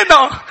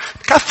بلسانها.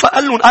 كفى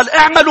قال لهم قال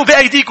اعملوا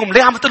بأيديكم.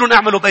 ليه عم تقول لهم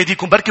اعملوا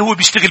بأيديكم؟ بركي هو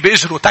بيشتغل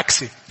بإجره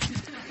تاكسي.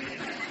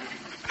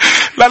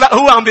 لا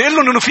هو عم بيقول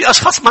لهم إنه في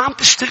أشخاص ما عم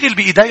تشتغل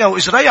بإيديها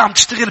وإجريها، عم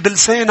تشتغل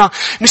بلسانها.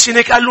 مش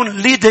هيك قال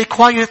لهم lead a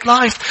quiet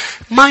life.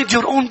 mind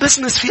your own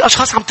business. في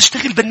أشخاص عم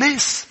تشتغل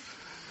بالناس.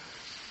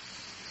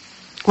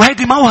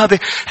 وهيدي موهبة.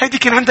 هيدي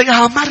كان عندها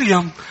إياها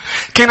مريم،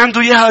 كان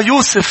عنده إياها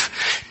يوسف،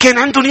 كان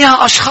عندهم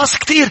إياها أشخاص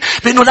كتير.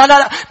 بأنه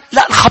لا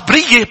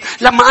الخبرية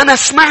لما أنا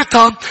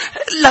سمعتها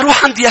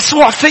لروح عند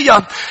يسوع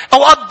فيها.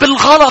 أوقات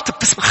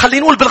بالغلط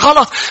خلينا نقول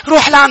بالغلط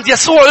روح لعند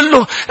يسوع قل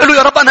له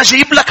يا رب أنا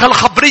جايب لك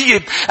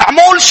هالخبرية.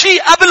 اعمل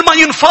شيء قبل ما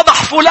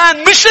ينفضح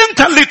فلان. مش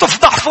أنت اللي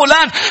تفضح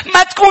فلان.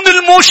 ما تكون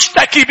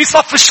المشتكي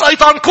بصف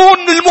الشيطان،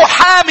 كون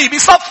المحامي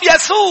بصف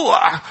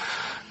يسوع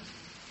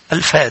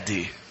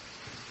الفادي.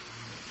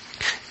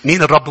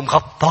 مين الرب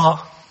مغطى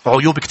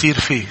عيوب كتير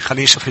فيه؟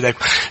 خليني اشوف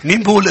ايديكم.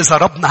 مين بيقول اذا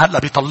ربنا هلا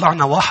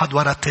بيطلعنا واحد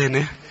ورا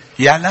الثاني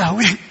يا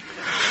لهوي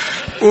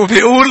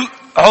وبيقول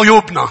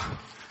عيوبنا؟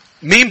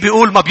 مين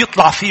بيقول ما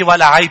بيطلع فيه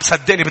ولا عيب؟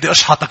 صدقني بدي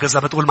اشحطك اذا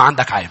بتقول ما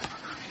عندك عيب.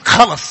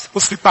 خلص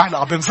وصلت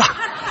معلقه بمزح.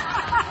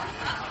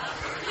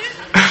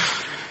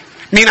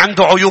 مين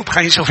عنده عيوب؟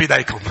 خليني اشوف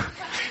ايديكم.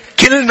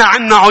 كلنا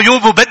عنا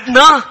عيوب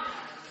وبدنا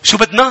شو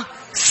بدنا؟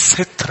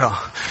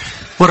 سترة.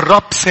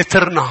 والرب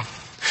سترنا.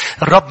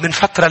 الرب من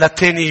فترة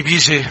للتاني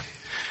بيجي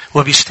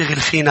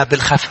وبيشتغل فينا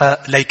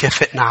بالخفاء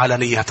ليكافئنا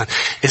علانية.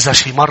 إذا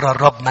شي مرة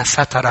الرب ما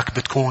سترك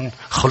بتكون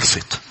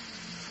خلصت.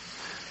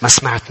 ما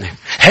سمعتني.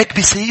 هيك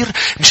بيصير.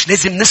 مش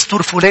لازم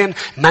نستر فلان.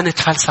 ما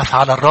نتفلسف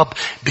على الرب.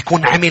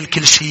 بيكون عمل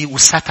كل شيء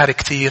وستر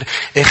كتير.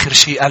 آخر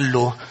شيء قال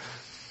له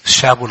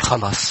شاول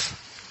خلص.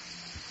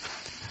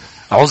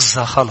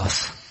 عزة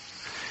خلص.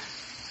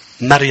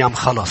 مريم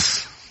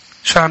خلص.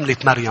 شو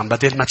عملت مريم؟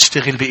 بدل ما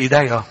تشتغل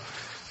بإيديها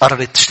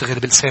قررت تشتغل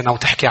بلسانها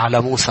وتحكي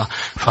على موسى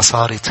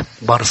فصارت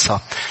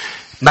برصة.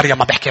 مريم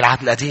ما بحكي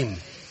العهد القديم.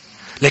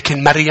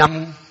 لكن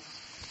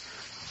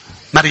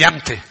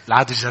مريمتي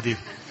العهد الجديد.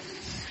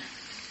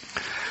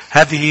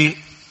 هذه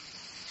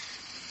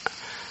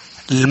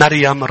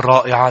المريم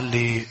الرائعة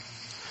اللي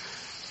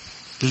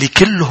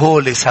كل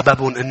هول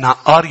سببهم انها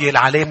قارية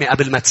العلامة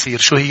قبل ما تصير.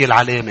 شو هي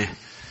العلامة؟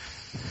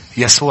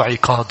 يسوعي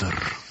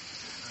قادر.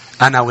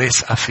 انا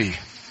واثقة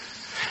فيه.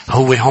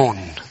 هو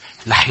هون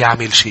رح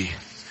يعمل شيء.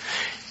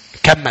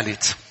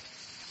 كملت.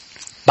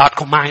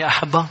 بعدكم معي يا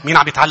أحبة؟ مين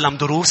عم يتعلم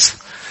دروس؟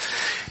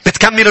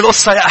 بتكمل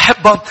القصة يا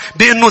أحبة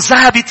بأنه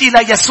ذهبت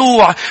إلى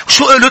يسوع.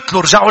 شو قلت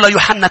له؟ رجعوا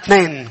ليوحنا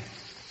 2.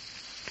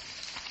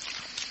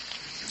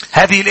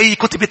 هذه الآية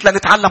كتبت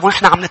لنتعلم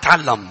ونحن عم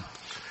نتعلم.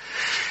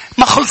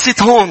 ما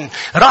خلصت هون.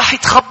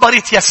 راحت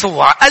خبرت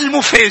يسوع.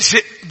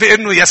 المفاجئ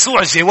بأنه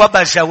يسوع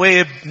جاوبها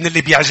جواب من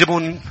اللي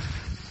بيعجبون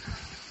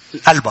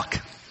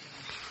قلبك.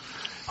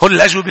 هول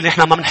الأجوبة اللي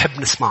احنا ما بنحب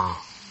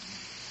نسمعها.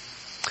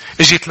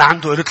 اجيت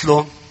لعنده قلت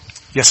له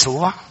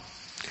يسوع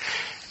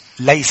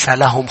ليس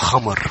لهم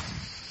خمر.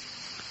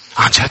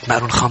 عن جهة ما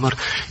قالوا خمر.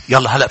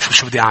 يلا هلأ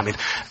شو بدي أعمل؟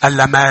 قال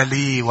لا ما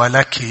لي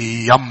ولك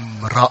يا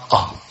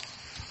امرأة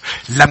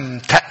لم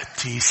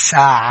تأتي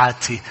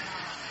ساعتي.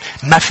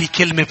 ما في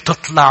كلمة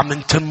بتطلع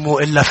من تمه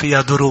إلا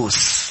فيها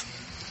دروس.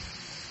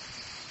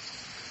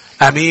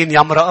 أمين يا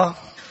امرأة.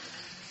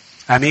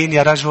 أمين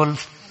يا رجل.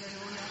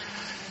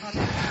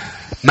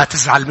 ما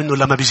تزعل منه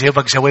لما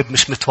بيجاوبك جواب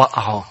مش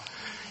متوقعه.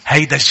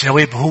 هيدا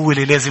الجواب هو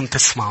اللي لازم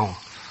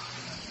تسمعه.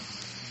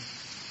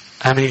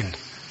 أمين.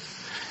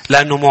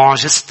 لأنه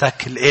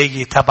معجزتك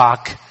الآية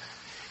تبعك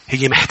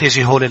هي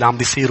محتاجة هول اللي عم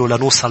بيصيروا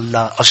لنوصل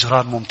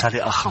لأجران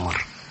ممتلئة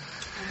خمر.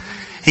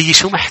 هي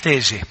شو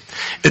محتاجة؟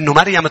 إنه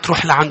مريم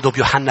تروح لعنده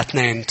بيوحنا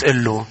 2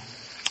 تقول له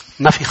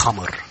ما في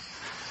خمر.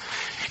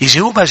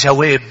 يجاوبها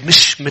جواب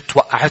مش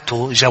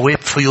متوقعته.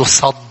 جواب فيه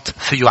صد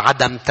فيه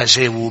عدم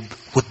تجاوب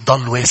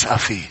وتضل واثقة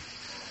فيه.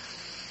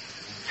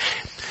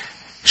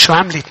 شو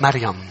عملت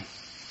مريم؟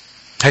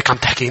 هيك عم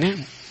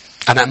تحكيني؟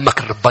 أنا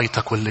أمك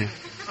ربيتك ولا؟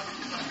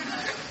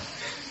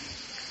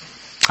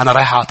 أنا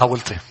رايحة على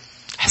طاولتي.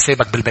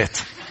 حسابك بالبيت.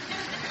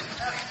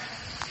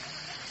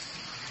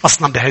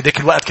 أصلاً بهيداك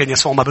الوقت كان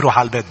يسوع ما بيروح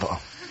على البيت بقى.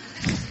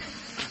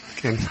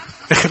 كان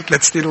آخر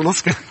 3 سنين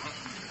ونص كان.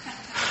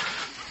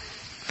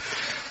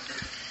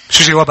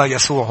 شو جوابها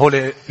يسوع؟ هو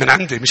من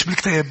عندي مش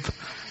بالكتاب.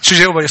 شو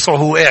جوابها يسوع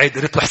هو قاعد؟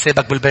 قلت له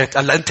حسابك بالبيت.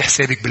 قال لا أنت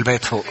حسابك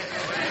بالبيت فوق.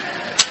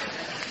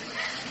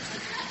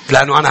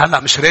 لأنه أنا هلأ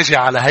مش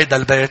راجع على هيدا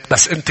البيت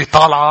بس أنت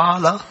طالعة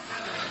على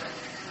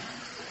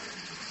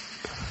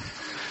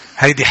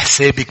هيدي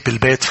حسابك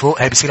بالبيت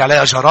فوق. هاي بيصير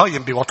عليها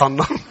جرائم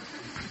بوطننا.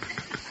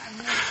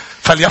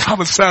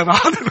 فليفهم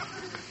السامع.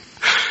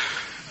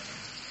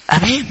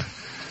 أمين.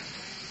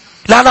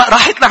 لا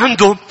راحت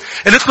لعنده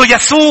قلت له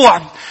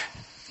يسوع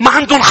ما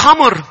عندهم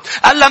خمر.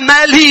 قال لا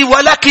ما لي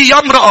ولك يا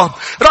امرأة.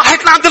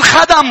 راحت لعند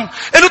الخدم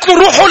قلت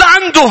له روحوا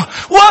لعنده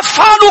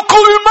وافعلوا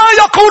كل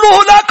ما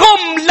يقوله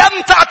لكم.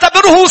 لم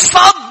تعتبره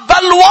صد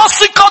بل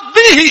وثقت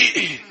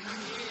به.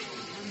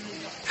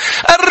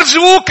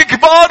 أرجوك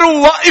كبار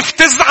ووقف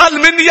تزعل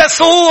من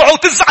يسوع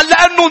وتزعل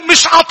لأنه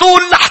مش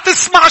عطول رح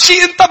تسمع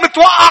شيء أنت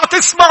متوقع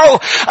تسمعه.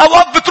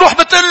 أوقات بتروح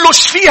بتقول له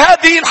شفي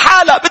هذه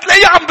الحالة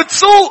بتلاقيه عم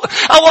بتسوق.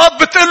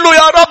 أوقات بتقول له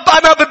يا رب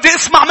أنا بدي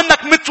أسمع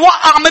منك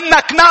متوقع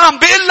منك نعم.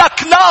 بيقول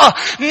لك لا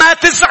ما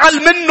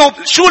تزعل منه.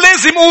 شو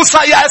لازم أوصى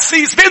يا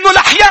أسيس؟ بأنه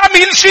رح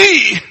يعمل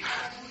شيء.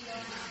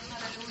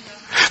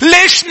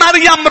 ليش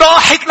مريم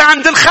راحت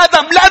لعند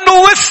الخدم؟ لأنه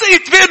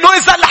وثقت بأنه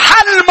إذا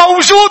الحل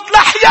موجود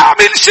رح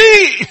يعمل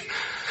شيء.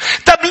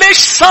 طب ليش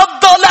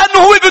صدق؟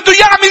 لأنه هو بده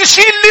يعمل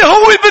شيء اللي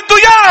هو بده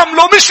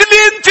يعمله مش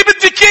اللي أنت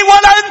بدك إياه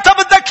ولا أنت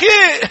بدك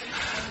إياه.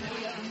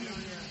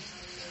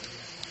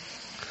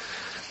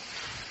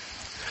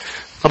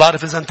 ما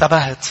بعرف إذا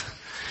انتبهت.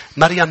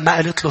 مريم ما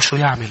قالت له شو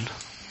يعمل.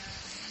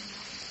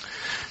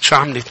 شو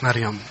عملت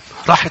مريم؟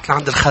 راحت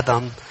لعند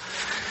الخدم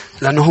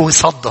لأنه هو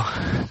صدق.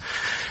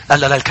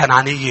 قال له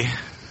للكنعانية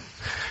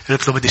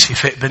قلت له بدي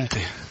شفاء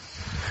بنتي.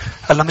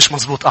 قال له مش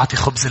مزبوط أعطي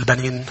خبز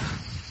البنين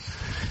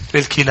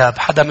للكلاب.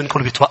 حدا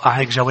منكم بيتوقع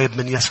هيك جواب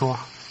من يسوع؟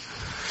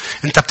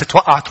 انت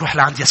بتتوقع تروح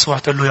لعند يسوع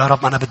تقول له يا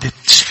رب أنا بدي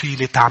تشفي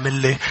لي تعمل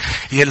لي؟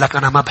 يقول لك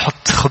أنا ما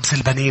بحط خبز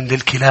البنين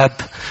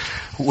للكلاب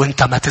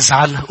وانت ما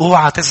تزعل.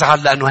 اوعى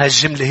تزعل لأنه هاي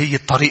الجملة هي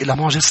الطريق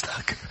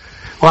لمعجزتك.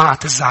 اوعى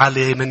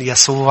تزعلي من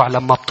يسوع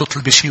لما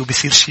بتطلبي شيء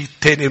وبيصير شيء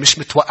تاني مش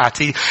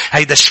متوقعتيه.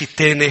 هيدا الشيء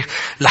التاني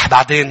لح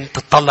بعدين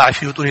تطلعي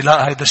فيه وتقولي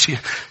لا هيدا الشيء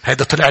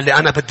هيدا طلع اللي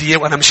انا بدي اياه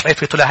وانا مش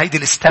عارفه. طلع هيدي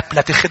الستيب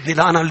لتاخذني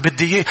لا انا اللي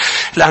بدي اياه.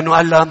 لانه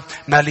قال لها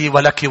ما لي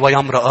ولك ويا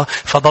امراه.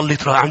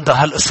 فضلت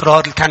عندها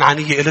هالاصرار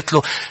الكنعانيه. قالت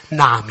له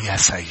نعم يا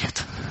سيد.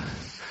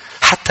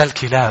 حتى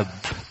الكلاب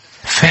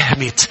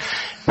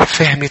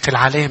فهمت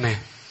العلامه.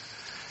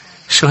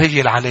 شو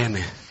هي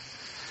العلامه؟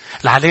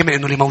 العلامة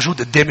إنه اللي موجود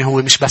قدامي هو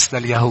مش بس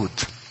لليهود.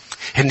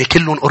 هن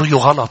كلهم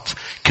قريوا غلط.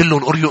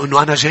 كلهم قريوا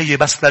إنه أنا جاي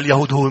بس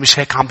لليهود. هو مش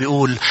هيك عم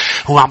بيقول.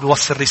 هو عم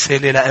بيوصل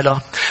رسالة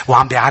لإله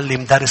وعم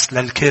بيعلم درس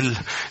للكل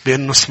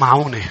بإنه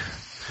اسمعوني.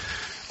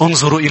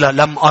 انظروا إلى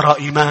لم أرى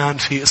إيمان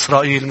في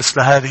إسرائيل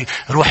مثل هذه.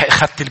 روحي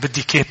أخذت اللي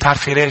بدي كيه.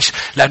 بتعرفي ليش؟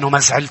 لأنه ما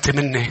زعلت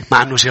مني.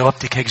 مع أنه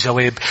جاوبتك هيك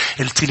جواب.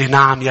 قلت لي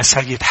نعم يا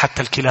سيد.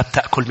 حتى الكلاب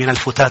تأكل من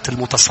الفتات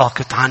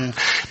المتساقط عن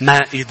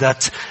مائدة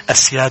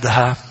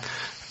أسيادها.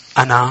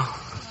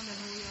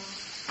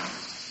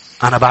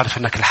 أنا بعرف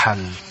إنك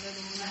الحل.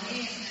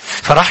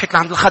 فراحت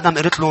لعند الخدم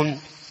قلت لهم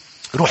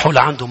روحوا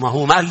لعنده. ما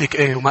هو ما قال لك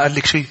إيه وما قال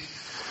لك شيء.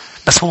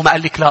 بس هو ما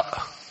قال لك لا.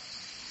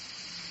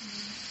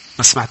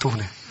 ما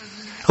سمعتوني.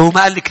 هو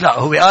ما قال لك لا.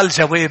 هو قال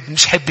جواب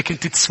مش حبك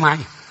أنت تسمعي.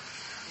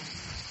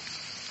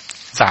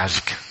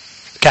 زعجك.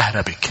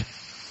 كهربك.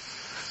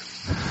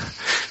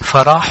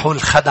 فراحوا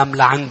الخدم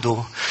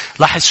لعنده.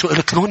 لاحظ شو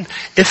قلت لهم؟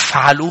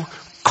 افعلوا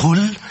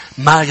كل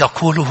ما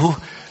يقوله.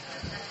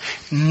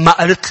 ما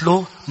قلت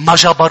له، ما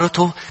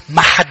جبرته،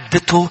 ما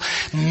حدته،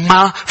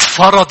 ما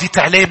فرضت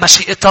عليه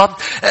مشيئتها،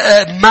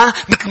 ما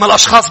مثل ما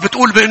الأشخاص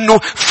بتقول بأنه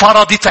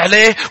فرضت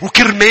عليه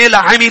وكرميلة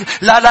عمل.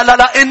 لا لا لا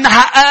لا.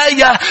 إنها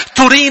آية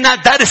ترينا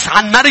درس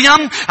عن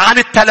مريم، عن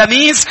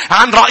التلاميذ،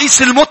 عن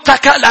رئيس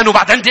المتكأ. لأنه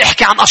بعد عندي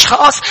أحكي عن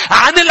أشخاص،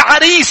 عن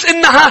العريس.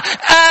 إنها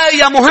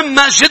آية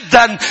مهمة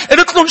جدا.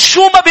 قلت لهم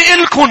شو ما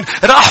بيقلكن.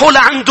 راحوا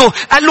لعنده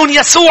قال لهم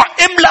يسوع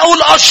املأوا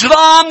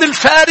الأجران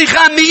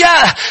الفارغة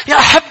مياه. يا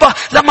أحبة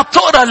لما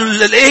بتقرأ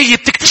الآية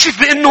بتكتشف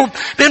بأنه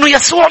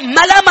يسوع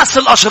ما لمس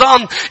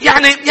الأجران.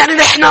 يعني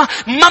نحن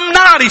ما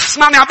بنعرف.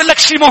 اسمعني عم بقول لك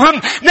شيء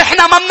مهم.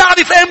 نحن ما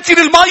بنعرف امتى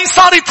المي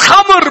صارت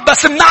خمر،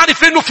 بس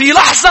بنعرف انه في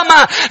لحظة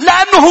ما،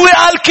 لانه هو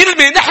قال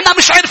كلمة. نحن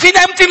مش عارفين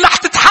امتى رح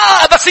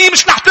تتحقق، بس هي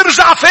مش رح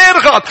ترجع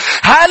فارغة.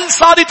 هل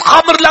صارت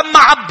خمر لما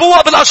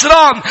عبوها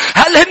بالاجران؟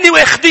 هل هن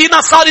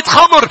واخدينها صارت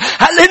خمر؟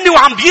 هل هن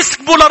وعم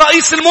بيسكبوا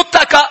لرئيس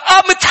المتكأ؟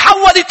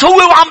 تحولت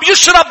هو وعم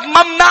بيشرب؟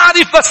 ما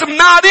بنعرف، بس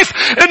بنعرف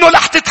انه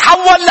رح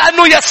تتحول،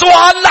 لانه يسوع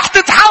قال رح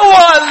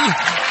تتحول.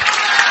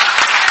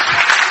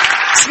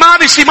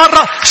 اسمعني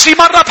شي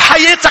مرة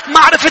بحياتك ما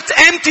عرفت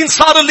امتى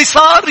صار اللي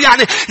صار؟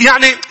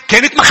 يعني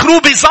كانت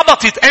مخروبة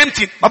زبطت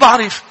امتى؟ ما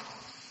بعرف.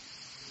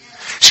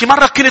 شي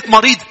مرة كنت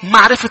مريض ما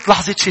عرفت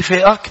لحظة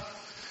شفائك؟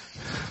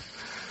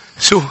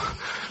 شو؟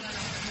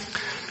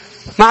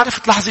 ما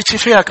عرفت لحظة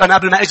شفائك. أنا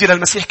قبل ما أجي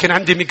للمسيح كان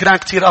عندي ميجران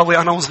كتير قوي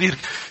أنا وصغير،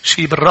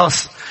 شيء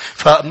بالراس،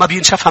 فما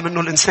بينشفها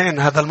منه الإنسان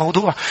هذا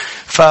الموضوع.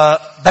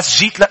 فبس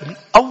جيت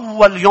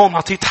أول يوم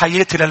عطيت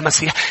حياتي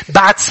للمسيح.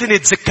 بعد سنة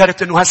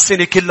تذكرت إنه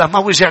هالسنة كلها ما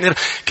وجعني،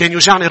 كان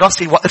يوجعني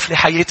راسي يوقف لي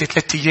حياتي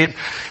 3 أيام.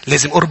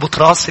 لازم أربط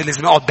راسي،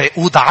 لازم أقعد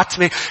بعقود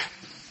عتمة.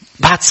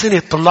 بعد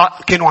سنة طلع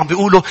كانوا عم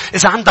بيقولوا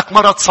إذا عندك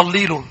مرض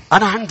صلي له.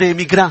 أنا عندي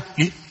ميجران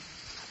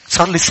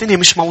صار لي سنة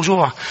مش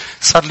موجوع.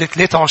 صار لي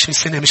 23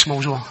 سنة مش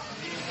موجوع.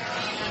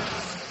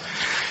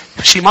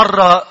 شي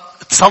مرة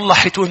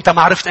تصلحت وانت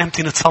ما عرفت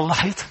امتى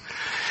تصلحت.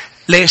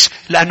 ليش؟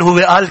 لأنه هو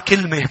قال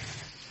كلمة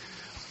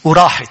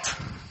وراحت.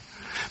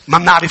 ما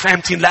بنعرف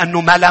امتى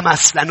لأنه ما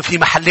لمس. لأنه في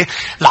محلات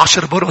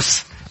 10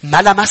 برص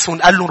ما لمس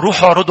وقال لهم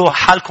روحوا عرضوا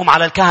حالكم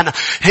على الكهنة.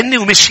 هن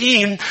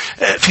ومشين،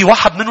 في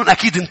واحد منهم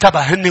أكيد انتبه.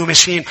 هن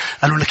ومشين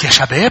قالوا لك يا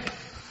شباب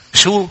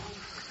شو؟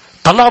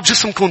 طلعوا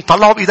بجسمكم،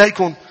 طلعوا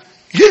بإيديكم.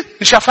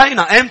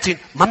 نشافينا امتى؟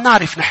 ما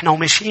بنعرف. نحن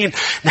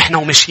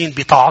ومشين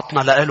بطاعتنا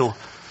لإله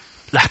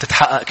رح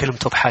تتحقق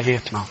كلمته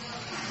بحياتنا.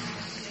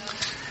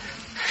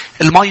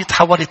 المي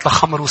تحولت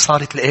لخمر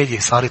وصارت الآية،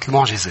 صارت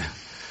المعجزة.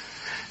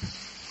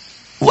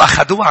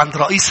 وأخذوه عند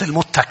رئيس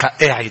المتكأ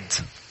قاعد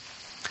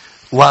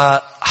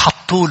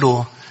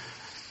وحطوا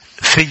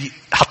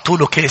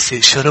له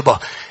كاسة شربها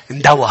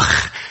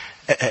اندوخ.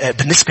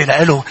 بالنسبة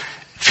له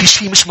في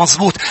شيء مش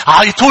مزبوط.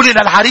 عيطوا لي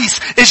للعريس.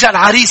 اجا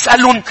العريس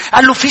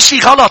قال له في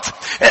شيء غلط.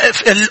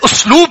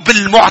 الأسلوب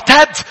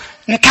المعتاد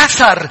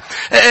انكسر.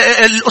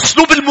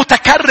 الأسلوب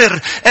المتكرر،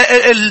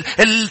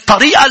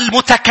 الطريقة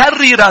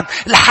المتكررة،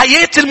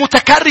 الحياة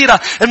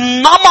المتكررة،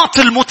 النمط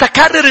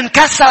المتكرر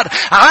انكسر.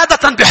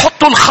 عادة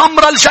بيحطوا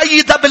الخمرة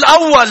الجيدة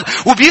بالأول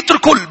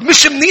وبيتركوا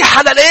مش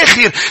منيحة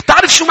للآخر.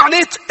 تعرف شو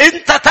معنات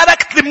انت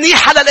تركت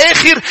المنيحة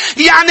للآخر؟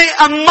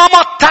 يعني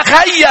النمط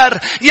تغير.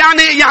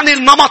 يعني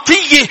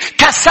النمطية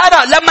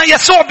كسرة. لما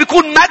يسوع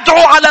بيكون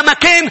مدعو على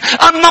مكان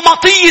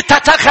النمطية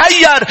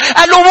تتغير.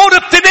 الأمور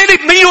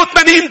بتنقلب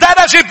 180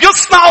 درجة.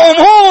 بيصنع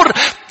أمور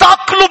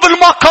تقلب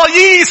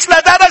المقاييس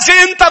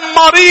لدرجة أنت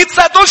مريض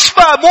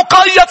ستشفى،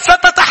 مقيد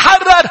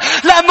ستتحرر،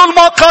 لأن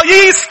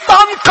المقاييس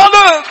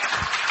تنقلب.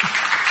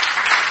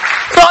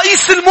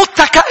 رئيس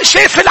المتكأ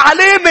شاف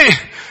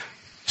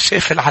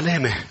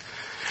العلامة.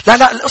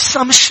 لا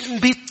القصة مش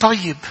نبيد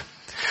طيب.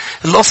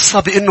 القصة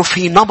بأنه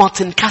في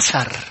نمط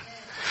انكسر.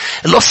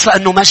 القصة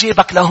أنه ما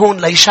جيبك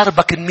لهون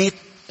ليشربك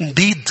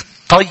نبيد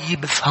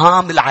طيب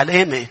فهم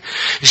العلامة.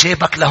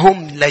 جيبك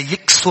لهم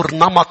ليكسر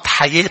نمط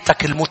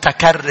حياتك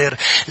المتكرر،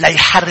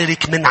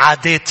 ليحررك من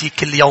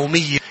عاداتك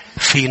اليومية.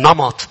 في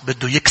نمط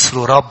بده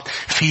يكسره رب،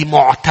 في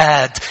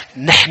معتاد.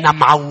 نحن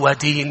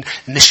معودين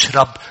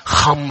نشرب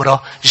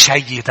خمرة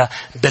جيدة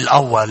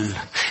بالأول.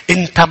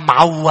 انت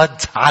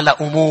معود على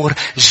أمور،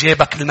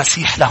 جيبك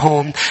المسيح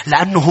لهون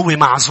لأنه هو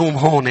معزوم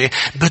هون،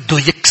 بده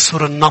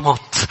يكسر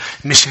النمط.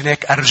 مش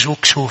هيك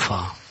أرجوك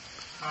شوفها،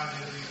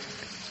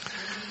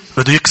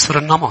 بده يكسر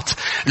النمط.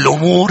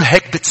 الأمور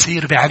هيك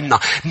بتصير بعنا.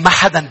 ما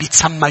حدا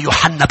بيتسمى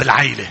يوحنا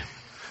بالعيلة.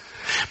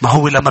 ما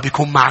هو لما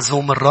بيكون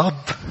معزوم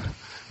الرب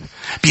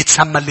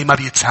بيتسمى اللي ما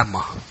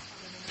بيتسمى،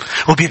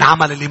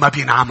 وبينعمل اللي ما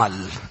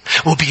بينعمل،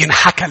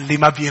 وبينحكى اللي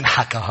ما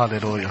بينحكى.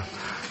 هاليلويا.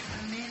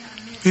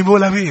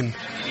 يقول أمين.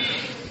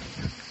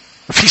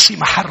 في شيء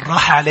محل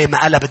راح عليه،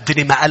 ما قلب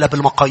الدنيا، ما قلب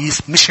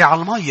المقاييس، مشي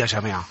على المي يا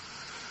جماعة.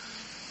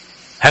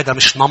 هذا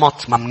مش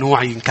نمط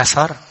ممنوع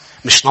ينكسر،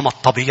 مش نمط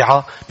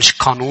طبيعة، مش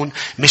قانون.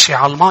 مشي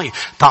على المي،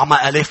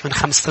 طعمة آلاف من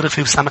 5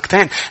 ترغفة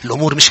وسمكتين.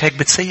 الأمور مش هيك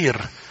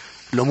بتصير.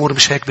 الأمور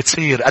مش هيك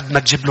بتصير. قد ما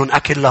تجيب لهم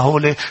أكل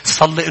لهولي،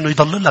 صلي إنه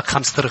يضل لك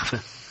 5 ترغفة،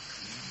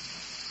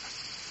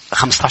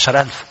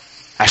 15,000،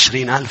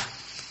 20,000.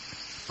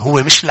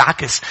 هو مش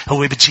العكس.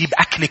 هو بتجيب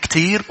أكل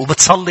كتير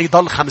وبتصلي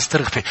يضل 5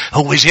 ترغفة.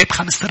 هو جيب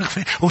 5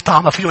 ترغفة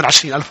وطعمة فيهم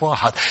 20,000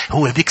 واحد.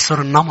 هو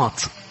بيكسر النمط.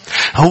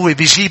 هو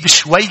بيجيب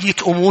شوية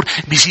أمور،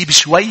 بيجيب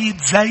شوية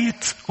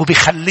زيت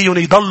وبيخليهم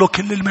يضلوا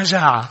كل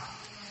المجاعة.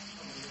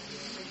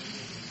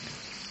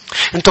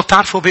 انتوا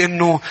بتعرفوا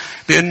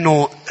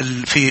بأنه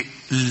في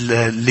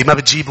اللي ما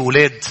بتجيب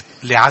أولاد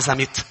اللي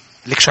عزمت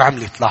لك شو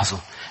عملت. لاحظوا،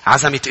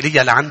 عزمت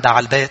إيليا لعندها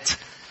على البيت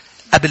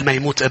قبل ما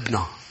يموت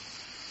ابنه.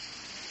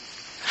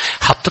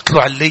 حطت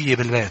له علية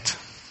بالبيت.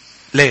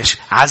 ليش؟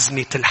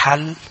 عزمت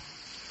الحل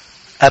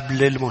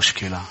قبل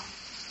المشكلة،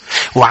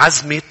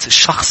 وعزمت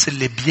الشخص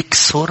اللي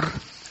بيكسر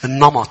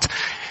النمط.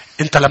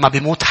 انت لما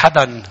بيموت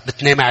حدا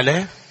بتنام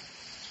عليه؟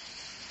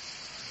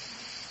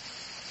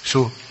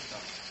 شو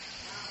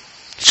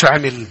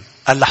عمل؟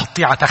 قال له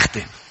حطيه على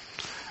تخته.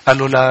 قال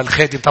له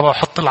للخادم تبعه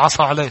حط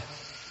العصا عليه.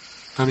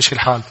 ما مش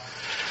الحال.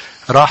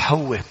 راح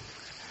هو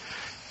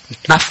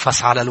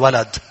تنفس على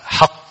الولد،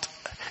 حط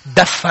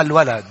دفى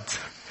الولد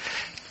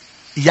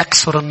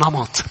يكسر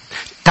النمط.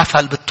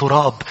 تفل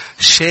بالتراب،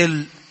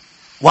 شيل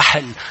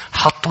وحل،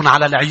 حطهم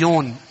على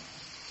العيون.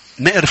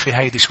 مقرفة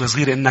هيدي شوي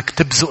صغيرة انك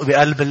تبزق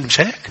بقلب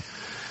المشاك.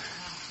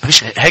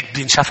 مش هيك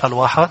بينشفى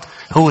الواحد.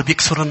 هو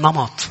بيكسر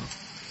النمط.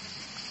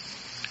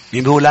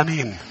 يقول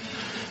امين.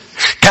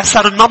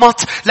 كسر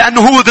النمط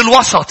لأنه هو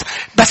بالوسط.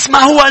 بس ما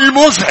هو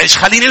المزعج؟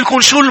 خليني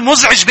لكم شو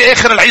المزعج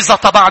بآخر العظة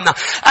تبعنا.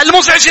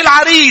 المزعج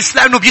العريس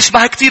لأنه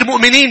بيشبه كتير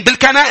مؤمنين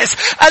بالكنائس.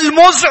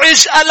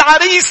 المزعج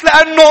العريس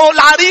لأنه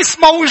العريس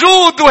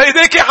موجود،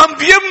 وهديك عم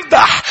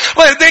بيمدح،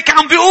 وهديك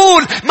عم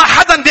بيقول ما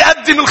حدا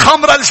بيقدم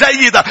الخمرة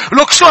الجيدة.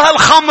 لك شو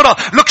هالخمرة،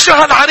 لك شو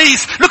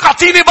هالعريس، لك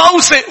اعطيني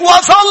بوسة.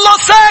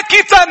 وظل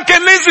ساكتا.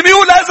 كان لازم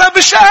يقول هذا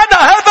مش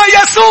أنا،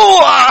 هذا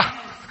يسوع.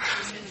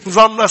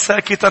 ظل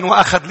ساكتا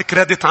وأخذ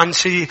الكريدت عن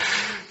شيء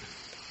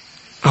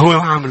هو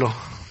عامله.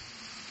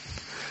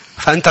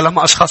 فأنت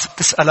لما أشخاص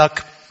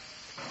بتسألك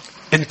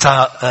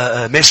أنت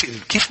ماشي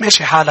كيف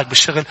ماشي حالك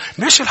بالشغل،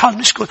 ماشي الحال،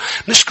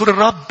 نشكر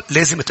الرب.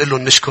 لازم تقول له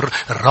نشكر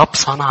الرب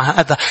صنع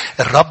هذا،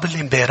 الرب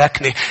اللي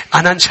مباركني،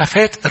 أنا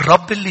انشفيت،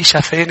 الرب اللي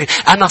شفاني،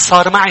 أنا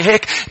صار معي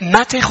هيك.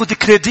 ما تاخد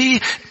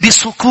كريدي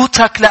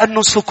بسكوتك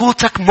لأنه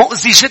سكوتك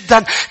مؤذي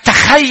جدا.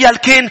 تخيل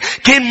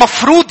كان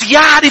مفروض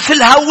يعرف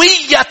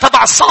الهوية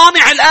تبع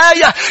صانع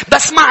الآية،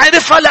 بس ما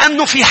عرفها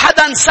لأنه في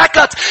حدا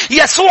سكت.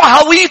 يسوع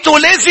هويته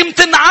لازم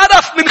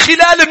تنعرف من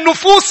خلال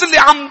النفوس اللي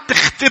عم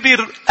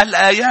تختبر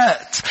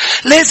الآيات.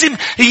 لازم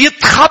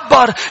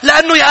يتخبر.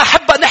 لأنه يا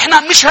أحبة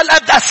نحن مش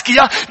هالقد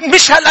أذكياء،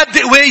 مش هالقد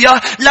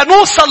قوية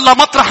لنوصل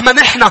لمطرح ما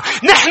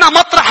نحن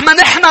مطرح ما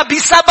نحن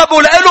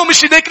بسببه لأنه.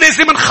 مش هيك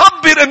لازم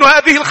نخبر أنه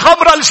هذه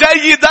الخمرة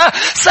الجيدة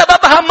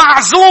سببها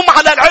معزوم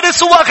على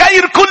العرس هو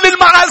غير كل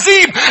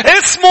المعازيم،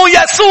 اسمه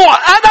يسوع.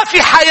 أنا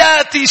في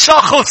حياتي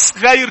شخص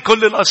غير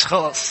كل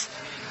الأشخاص.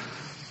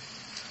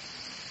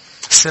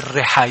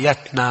 سر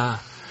حياتنا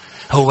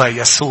هو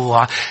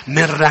يسوع.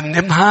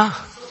 منرنمها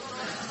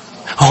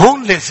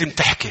هون لازم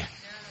تحكي،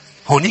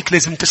 هونيك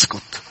لازم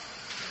تسكت.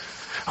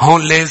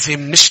 هون لازم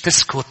مش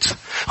تسكت.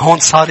 هون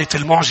صارت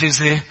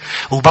المعجزة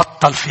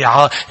وبطل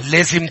في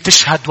لازم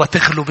تشهد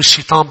وتغلب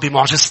الشيطان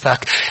بمعجزتك.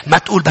 ما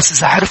تقول بس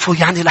إذا عرفوا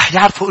يعني رح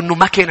يعرفوا إنه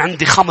ما كان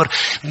عندي خمر.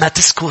 ما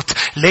تسكت.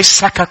 ليش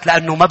سكت؟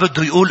 لأنه ما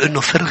بده يقول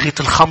إنه فرغت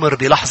الخمر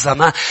بلحظة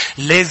ما.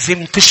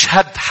 لازم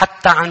تشهد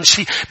حتى عن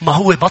شيء. ما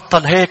هو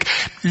بطل هيك.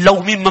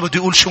 لو مين ما بده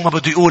يقول شو ما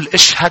بده يقول،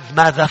 اشهد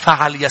ماذا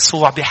فعل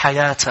يسوع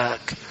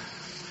بحياتك.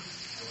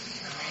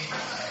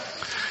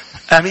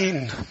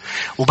 أمين.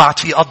 وبعد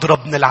في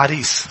أضرب من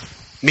العريس.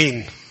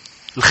 مين؟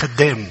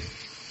 الخدام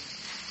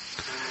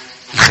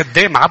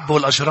عبوا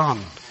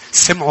الأجران.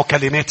 سمعوا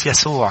كلمات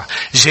يسوع،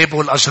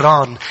 جابوا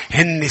الأجران،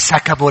 هن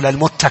سكبوا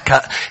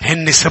للمتكأ،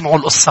 هن سمعوا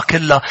القصة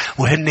كلها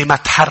وهن ما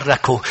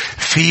تحركوا.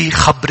 في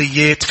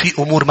خبريات، في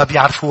أمور ما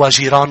بيعرفوها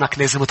جيرانك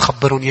لازم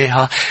تخبرون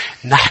إياها.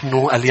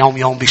 نحن اليوم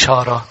يوم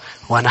بشارة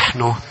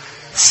ونحن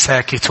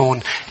ساكتون.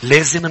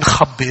 لازم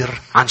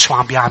نخبر عن شو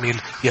عم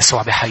بيعمل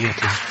يسوع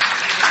بحياتنا.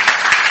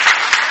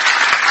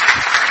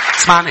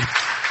 اسمعني،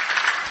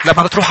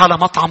 لما بتروح على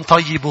مطعم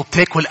طيب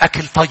وبتاكل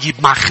أكل طيب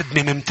مع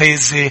خدمة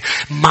ممتازة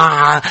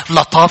مع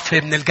لطافة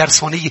من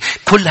الجرسونية،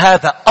 كل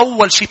هذا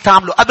أول شيء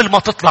بتعمله قبل ما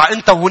تطلع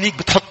أنت وهنيك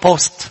بتحط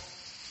بوست.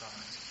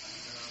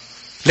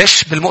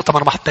 ليش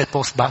بالمؤتمر ما حطيت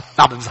بوست بعد؟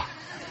 عم بمزح.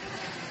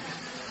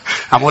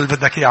 عم أقول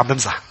بدك إيه، عم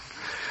بمزح.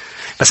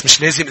 بس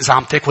مش لازم إذا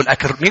عم تاكل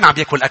أكل، مين عم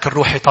ياكل أكل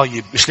روحي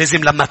طيب، مش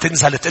لازم لما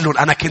تنزل تقولون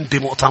أنا كنت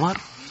بمؤتمر.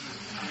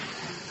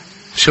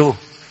 شو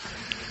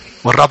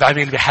والرب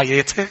عمل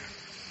بحياتي؟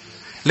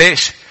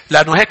 ليش؟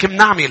 لأنه هيك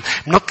بنعمل،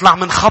 بنطلع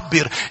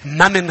منخبر،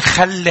 ما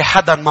منخلي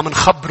حدا ما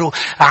منخبره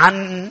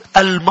عن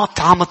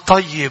المطعم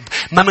الطيب،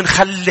 ما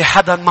منخلي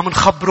حدا ما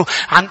منخبره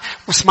عن.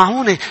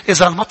 واسمعوني،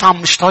 إذا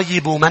المطعم مش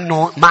طيب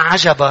ومنه ما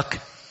عجبك،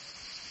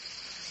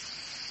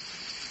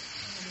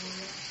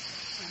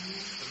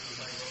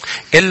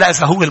 إلا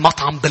إذا هو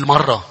المطعم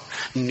بالمرة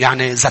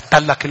يعني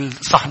زتلك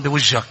الصحن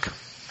بوجهك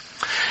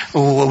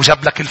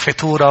وجاب لك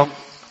الفاتورة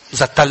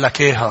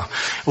زتلك إياها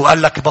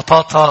وقال لك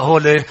بطاطا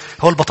هول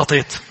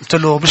بطاطيت، قلت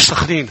له مش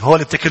سخنين،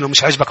 هول بتاكله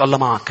مش عجبك الله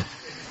معك.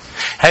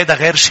 هيدا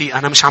غير شيء.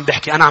 أنا مش عم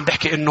بحكي، أنا عم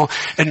بحكي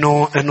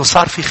إنه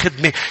صار في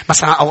خدمة.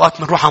 مثلا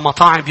أوقات بنروح على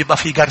مطاعم بيبقى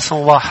في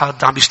جرسون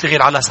واحد عم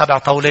بيشتغل على 7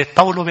 طاولات.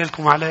 طولوا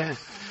بالكم عليه،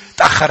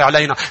 تأخر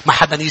علينا، ما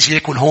حدا يجي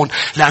ياكل هون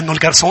لأنه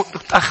الجرسون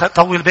تأخر.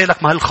 طول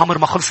بالك، ما هالخمر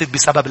ما خلصت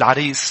بسبب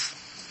العريس.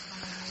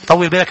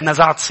 طول بالك،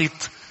 نزعت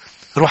صيت.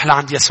 روح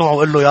لعند يسوع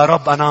وقل له يا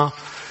رب أنا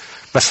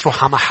بس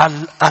روح على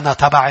محل أنا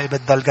تبعي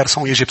بدأ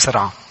الجرسون يجي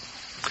بسرعة.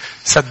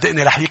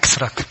 صدقني رح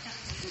يكسرك.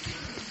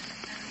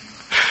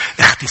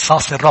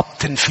 اختصاص الرب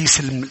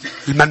تنفيس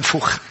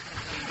المنفوخ.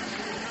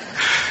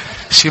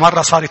 شي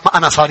مرة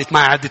صارت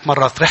معي عدة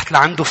مرات. رحت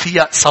لعنده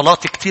فيها صلاة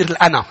كتير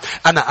الأنا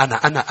أنا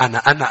أنا أنا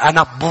أنا أنا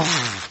أنا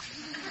بوف.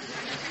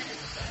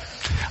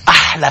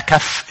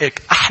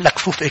 أحلى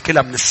كفوف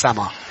إكلها من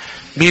السماء.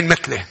 مين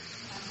مثلي؟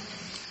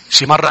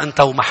 شي مرة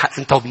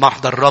أنت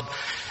وبمحضر الرب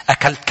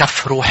أكلت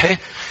كف روحي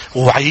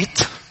ووعيت.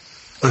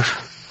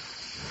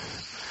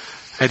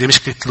 هذه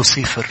مشكلة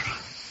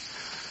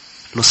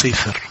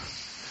لوسيفر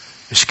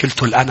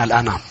مشكلته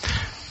الأنا.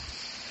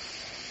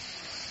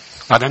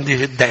 بعد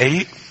عندي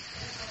دقايق.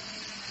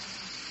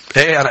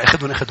 ايه أنا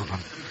اخدهم.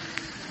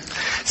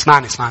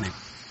 اسمعني.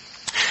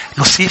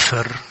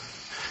 لوسيفر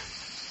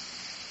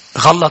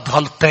غلط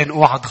غلطتين،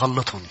 اوعى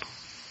تغلطهم.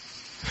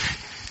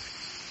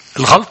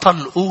 الغلطة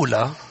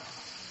الأولى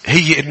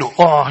هي إنه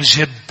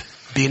أعجب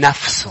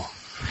بنفسه.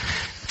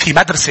 في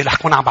مدرسة رح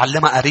كون عم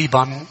بعلمها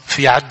قريبا،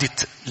 في عدة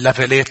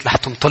ليفلات رح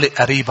تنطلق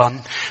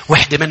قريبا.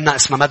 واحدة منها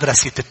اسمها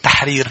مدرسة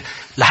التحرير.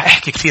 رح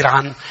احكي كثير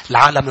عن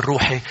العالم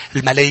الروحي،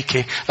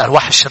 الملائكة،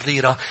 الأرواح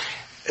الشريرة،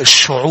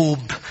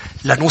 الشعوب،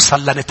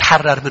 لنوصل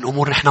لنتحرر من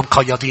أمور نحن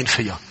مقيدين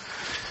فيها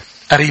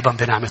قريبا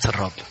بنعمة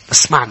الرب.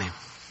 اسمعني،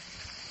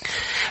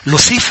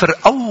 لوسيفر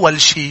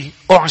أول شيء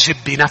أعجب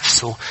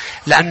بنفسه،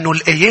 لأنه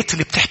الآيات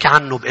اللي بتحكي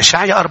عنه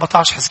بإشعياء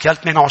 14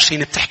 حزقيال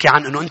 28 بتحكي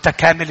عن أنه أنت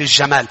كامل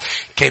الجمال.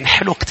 كان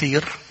حلو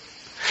كتير،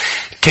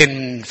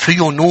 كان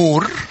فيه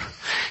نور،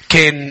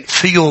 كان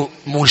فيه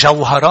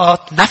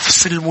مجوهرات،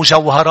 نفس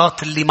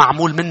المجوهرات اللي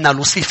معمول منها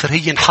لوسيفر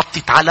هي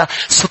انحطت على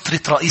سترة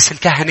رئيس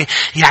الكهنة.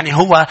 يعني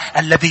هو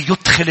الذي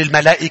يدخل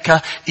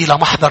الملائكة إلى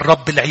محضر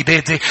رب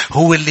العبادة،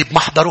 هو اللي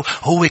بمحضره،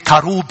 هو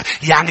كروب.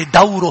 يعني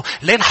دوره،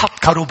 لين حط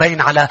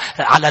كروبين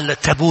على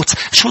التابوت؟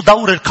 شو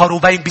دور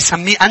الكروبين؟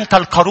 بيسميه أنت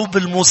الكروب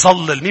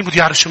المظلل. مين بده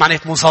يعرف شو معناه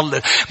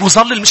مظلل؟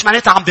 مظلل مش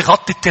معناته عم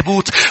بيغطي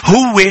التابوت،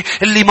 هو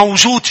اللي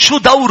موجود. شو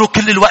دوره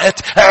كل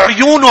الوقت؟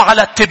 عيونه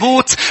على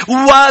التابوت،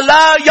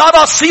 ولا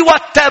يرى سوى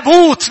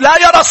التابوت، لا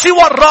يرى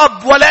سوى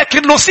الرب.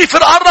 ولكن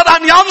لوسيفر قرر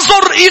أن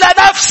ينظر إلى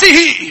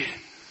نفسه.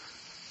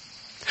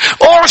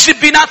 أعجب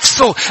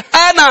بنفسه،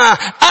 أنا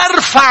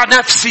أرفع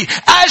نفسي،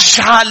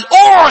 أجعل،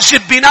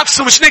 أعجب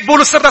بنفسه. مش هيك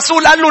بولس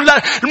الرسول قال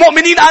له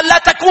المؤمنين قال لا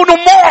تكونوا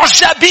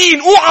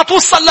معجبين. اوعى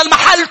توصل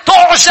للمحل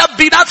تعجب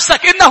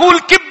بنفسك، إنه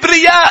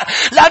الكبرياء.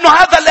 لأنه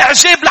هذا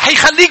الإعجاب رح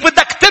يخليك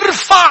بدك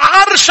ترفع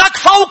عرشك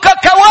فوق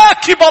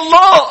كواكب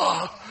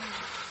الله.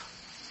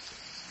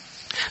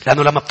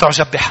 لأنه لما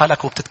بتعجب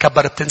بحالك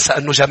وبتتكبر بتنسى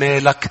أنه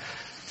جمالك،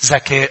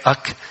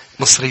 ذكائك،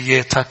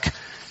 مصرياتك،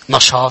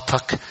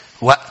 نشاطك،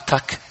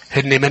 وقتك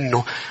هن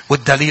منه.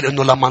 والدليل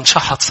أنه لما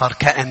انشحط صار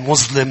كائن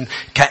مظلم،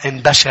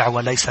 كائن بشع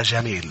وليس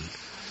جميل.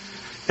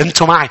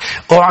 انتوا معي؟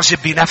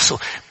 أعجب بنفسه.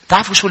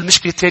 تعرفوا شو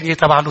المشكلة الثانية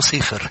تبع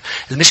لوسيفر؟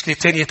 المشكلة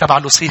الثانية تبع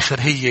لوسيفر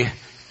هي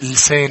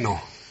لسانه.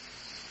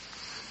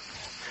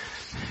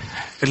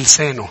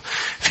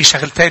 في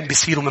شغلتين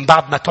بيصيروا من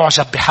بعد ما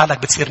تعجب بحالك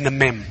بتصير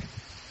نمام.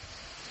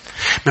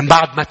 من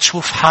بعد ما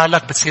تشوف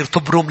حالك بتصير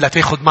تبرم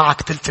لتاخد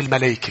معك تلت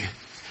الملائكة.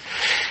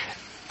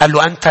 قال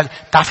له أنت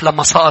تعرف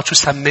لما سقط شو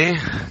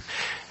سميه؟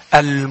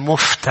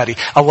 المفتري.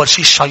 أول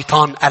شيء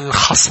الشيطان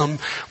الخصم،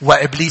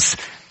 وإبليس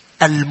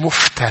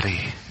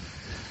المفتري.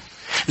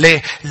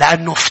 ليه؟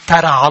 لأنه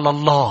افترى على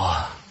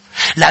الله،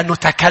 لأنه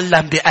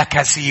تكلم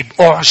بأكاذيب،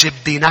 أعجب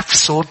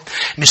بنفسه.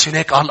 مش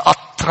هيك قال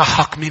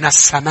أطرحك من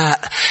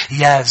السماء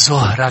يا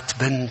زهرة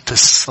بنت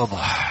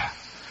الصبح.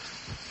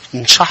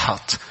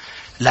 انشحط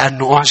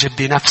لأنه أعجب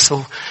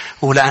بنفسه،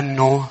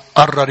 ولأنه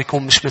قرر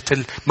يكون مش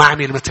ما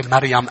عمل مثل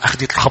مريم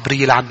أخذت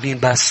الخبرية لعند مين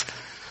بس؟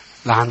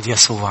 لعند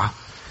يسوع.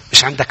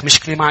 مش عندك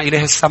مشكلة مع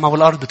إله السماء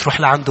والأرض؟ بتروح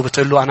لعنده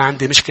بتقول له أنا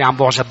عندي مشكلة، عم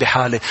بعجب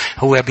بحالي.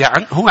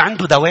 هو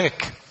عنده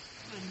دواك.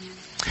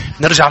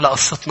 نرجع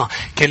لقصتنا.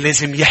 كان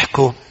لازم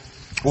يحكوا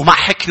وما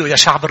حكيوا يا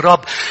شعب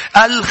الرب.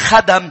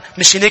 الخدم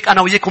مش هيك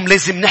أنا وياكم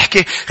لازم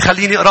نحكي.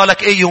 خليني أقرأ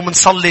لك إيه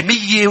ومنصلي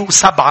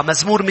 107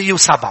 مزمور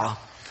 107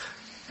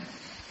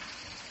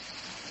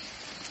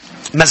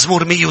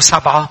 مزمور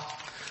 107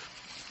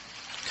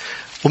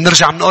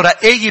 وبنرجع بنقرأ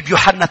آية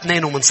بيوحنا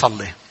 2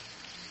 ومنصلي.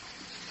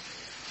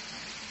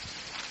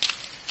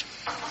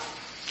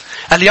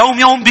 اليوم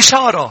يوم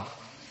بشارة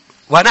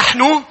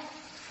ونحن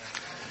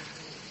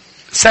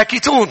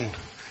ساكتون.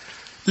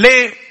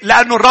 ليه؟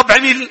 لأنه الرب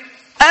عمل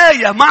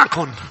آية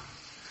معكم.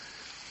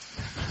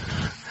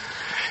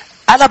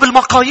 قلب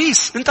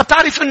المقاييس. انت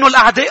بتعرف انه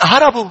الأعداء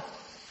هربوا.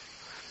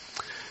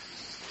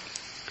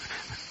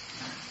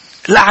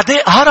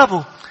 الأعداء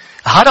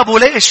هربوا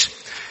ليش؟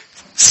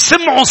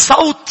 سمعوا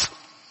صوت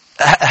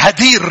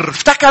هدير،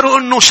 افتكروا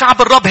انه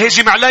شعب الرب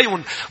هاجم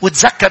عليهم،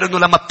 وتذكر انه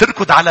لما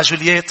بتركض على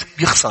جولييت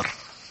بيخسر.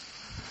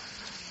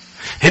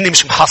 هني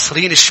مش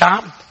محاصرين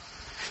الشعب،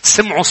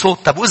 سمعوا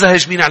صوت. طب وإذا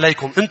هاجمين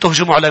عليكم انتوا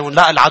هجموا عليهم؟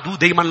 لا، العدو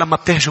دايما لما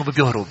بتهجم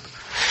بيهرب.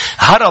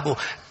 هربوا.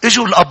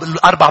 اجوا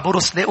الأربع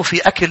برص لقوا في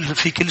أكل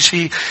في كل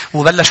شيء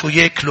وبلشوا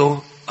يأكلوا.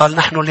 قال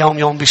نحن اليوم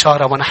يوم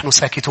بشارة ونحن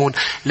ساكتون.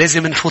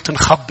 لازم نفوت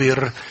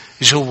نخبر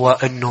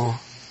جوا انه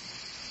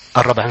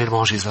الرب عمل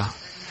معجزة.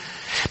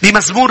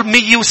 بمزمور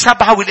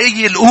 107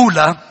 والآية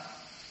الأولى: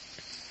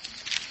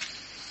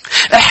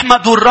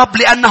 احمدوا الرب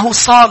لأنه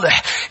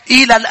صالح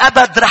إلى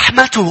الأبد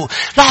رحمته.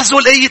 لاحظوا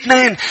الآية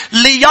 2: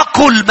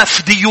 ليقل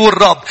مفديو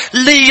الرب.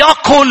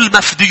 ليقل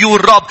مفديو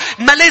الرب.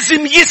 ما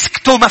لازم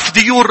يسكتوا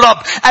مفديو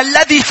الرب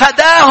الذي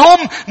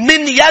فداهم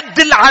من يد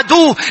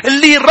العدو.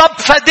 اللي الرب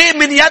فداه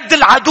من يد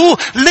العدو.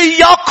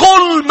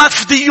 ليقل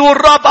مفديو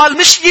الرب. قال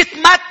مش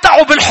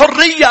يتمتعوا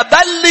بالحرية،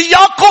 بل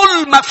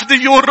ليقل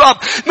مفديو الرب.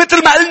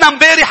 مثل ما قلنا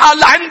امبارح،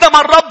 قال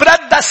عندما الرب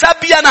رد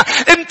سبينا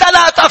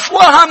امتلأت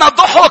أفواهنا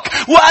ضحك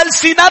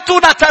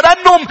وألسنتنا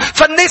ترنم.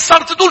 فالناس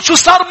صارت تقول شو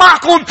صار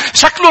معكم؟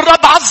 شكله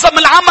الرب عظم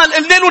العمل.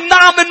 قلنا له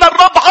نعم ان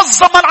الرب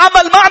عظم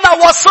العمل معنا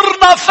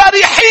وصرنا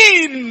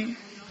فرحين.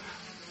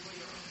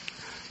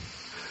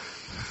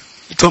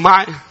 انتوا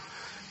معي؟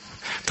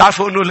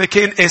 تعرفوا انه اللي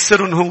كان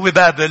اسرهم هو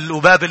بابل،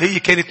 وبابل هي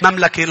كانت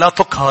مملكة لا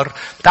تقهر.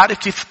 تعرف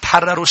كيف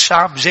تحرروا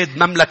الشعب؟ جاد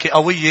مملكة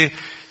قوية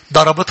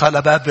ضربتها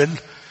لبابل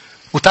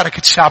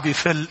وتركت الشعب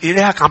يفل.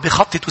 إلهك عم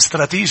بيخطط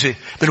استراتيجي.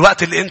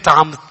 بالوقت اللي انت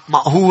عم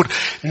مقهور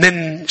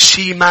من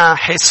شيء ما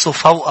حسه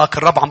فوقك،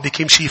 الرب عم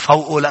بيقيم شيء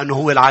فوقه لأنه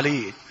هو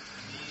العلي.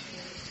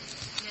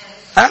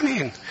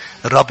 آمين.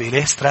 الرب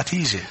إله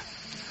استراتيجي.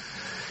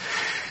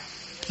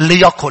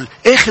 ليقل.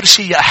 آخر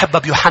شيء يا أحبة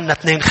بيوحنا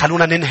 2.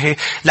 خلونا ننهي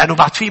لأنه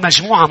بعد في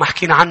مجموعة ما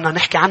حكينا عنها.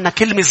 نحكي عنها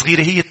كلمة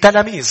صغيرة، هي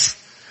التلاميذ.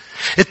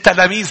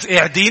 التلاميذ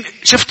قاعدين.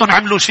 شفتهم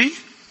عملوا شيء؟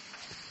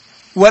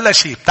 ولا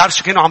شيء. بتعرف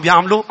شو كانوا عم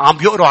بيعملوا؟ عم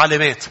بيقروا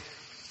علامات.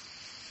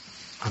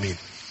 أمين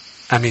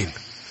أمين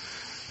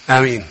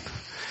أمين.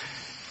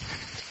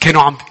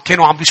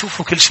 كانوا عم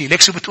بيشوفوا كل شيء.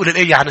 ليك شو بتقول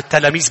الآية عن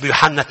التلاميذ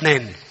بيوحنا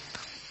 2؟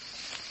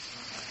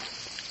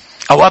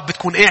 أوقات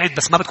بتكون قاعد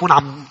بس ما بتكون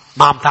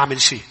ما عم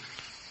تعمل شيء.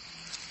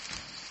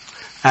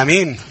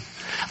 أمين.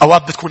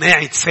 أوقات بتكون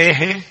قاعد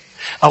ساهي،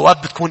 أوقات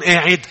بتكون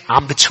قاعد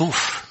عم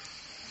بتشوف،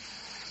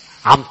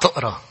 عم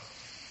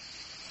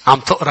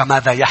تقرأ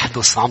ماذا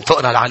يحدث، عم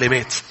تقرأ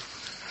العلامات.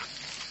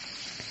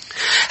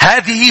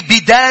 هذه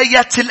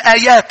بداية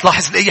الآيات.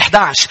 لاحظ الآية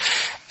 11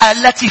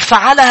 التي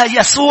فعلها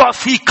يسوع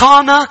في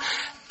قانا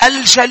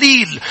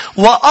الجليل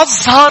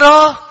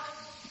وأظهر.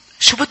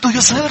 شو بده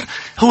يظهر؟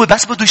 هو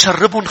بس بده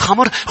يشربهم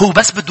خمر؟ هو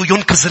بس بده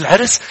ينقذ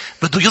العرس؟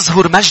 بده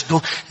يظهر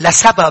مجده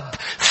لسبب.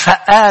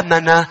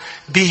 فآمن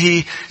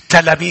به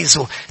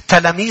تلاميذه.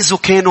 تلاميذه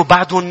كانوا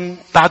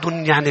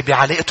بعدهم يعني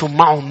بعلاقتهم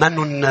معه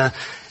منهم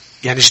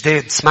يعني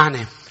جداد.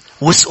 اسمعني،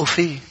 وثقوا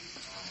فيه.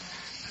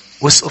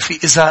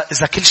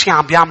 إذا كل شيء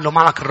عم بيعمله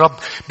معك الرب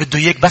بده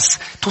إياك بس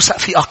توثق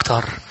فيه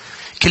أكتر.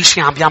 كل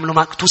شيء عم بيعمله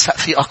معك توثق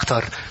فيه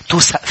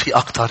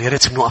أكتر. يا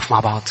ريت بنوقف مع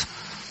بعض.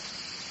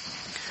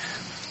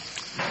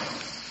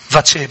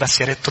 فاتشي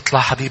بس يا ريت تطلع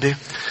حبيبي.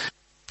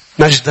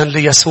 مجدا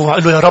ليسوع.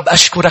 قل له يا رب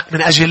أشكرك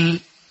من أجل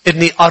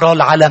إني أرى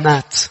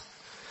العلامات.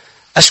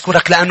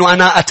 أشكرك لأنه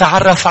أنا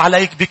أتعرف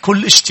عليك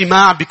بكل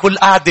اجتماع، بكل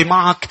قعدة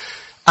معك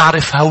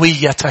أعرف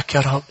هويتك يا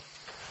رب.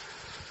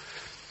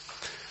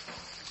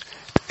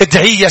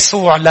 ادعي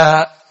يسوع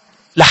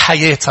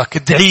لحياتك،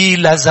 ادعي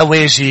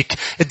لزواجك،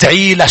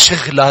 ادعي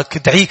لشغلك،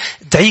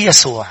 ادعي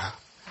يسوع.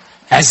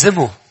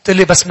 اعزمه. قلت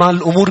لي بس ما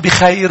الأمور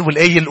بخير،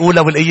 والآية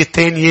الأولى والآية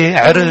الثانية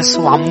عرس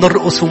وعم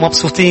نرقص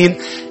ومبسوطين.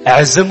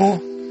 عزموا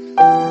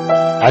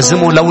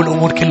لو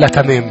الأمور كلها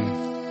تمام.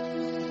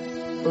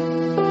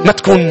 ما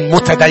تكون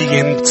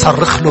متدين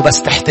تصرخ له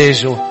بس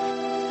تحتاجه.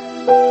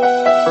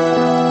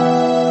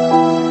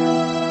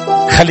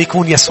 خلي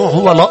يكون يسوع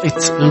هو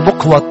لائط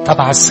المقود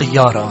تبع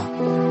السيارة،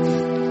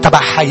 تبع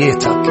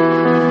حياتك.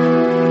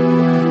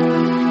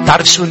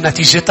 تعرف شو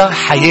نتيجتها؟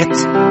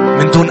 حياة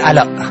من دون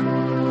قلق.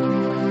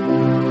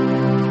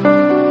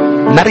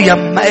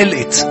 مريم ما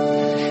قلقت.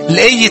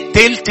 الآية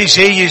الثالثة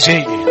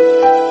جاية.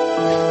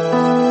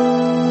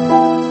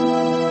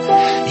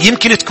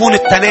 يمكن تكون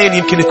التنين،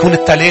 يمكن تكون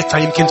الثلاثة،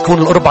 يمكن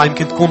تكون الأربعة،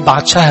 يمكن تكون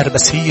بعد شهر،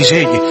 بس هي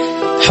جاية.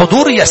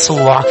 حضور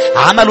يسوع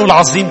عمله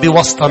العظيم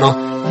بوسطنا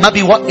ما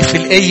بيوقف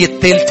الآية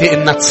الثالثة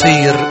إنها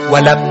تصير.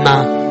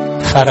 ولما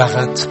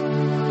فرغت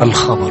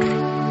الخبر.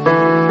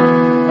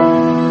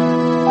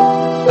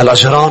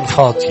 الأجران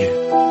فاضية،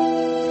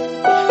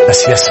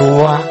 بس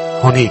يسوع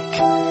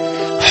هناك.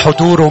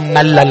 حضوره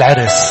ملى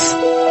العرس.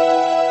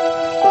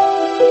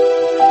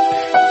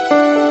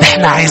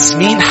 احنا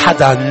عازمين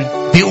حدا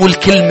بيقول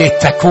كلمة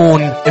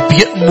تكون،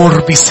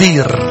 بيأمر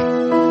بيصير.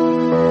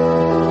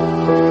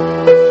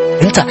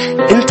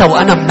 انت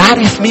وانا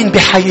بنعرف مين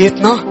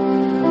بحياتنا.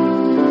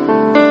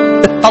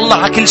 اطلع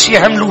على كل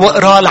شيء عمله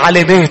واقرأ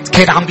العلامات.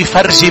 كان عم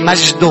بيفرجي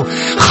مجده،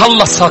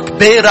 خلصك،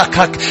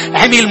 باركك،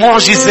 عمل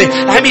معجزة،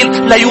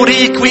 عمل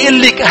ليوريك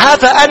ويقول لك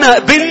هذا أنا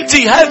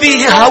بنتي،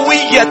 هذه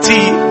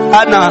هويتي.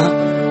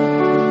 أنا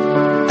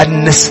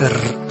النسر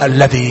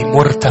الذي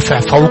مرتفع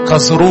فوق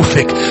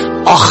ظروفك.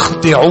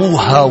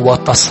 أخضعوها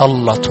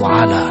وتسلطوا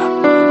على.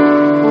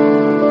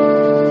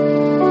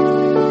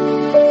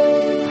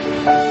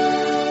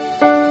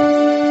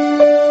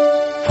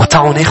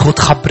 وتعالوا ناخد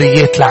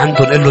خبريات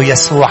لعنده، نقول له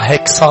يسوع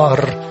هيك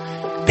صار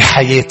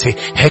بحياتي،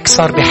 هيك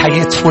صار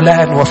بحياة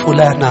فلان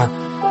وفلانة.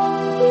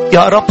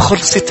 يا رب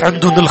خلصت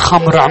عندهم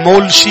الخمر،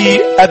 عمول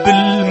شيء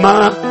قبل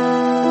ما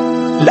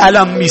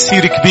الألم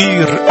يصير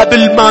كبير،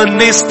 قبل ما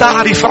الناس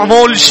تعرف.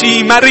 عمول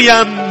شيء.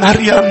 مريم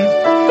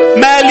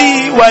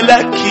مالي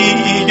ولك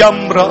يا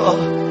امرأة.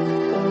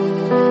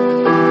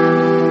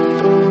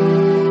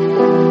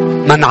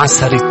 ما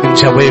انعسرت من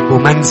جوابه،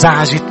 ما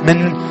انزعجت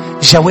من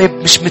جواب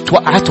مش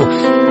متوقعته.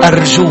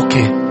 أرجوك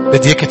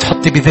بديك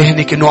تحطي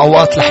بذهنك إنه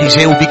أوقات رح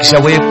يجاوبك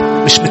جواب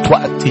مش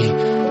متوقعتي.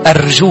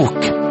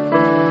 أرجوك.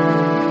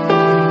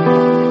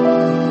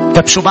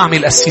 طب شو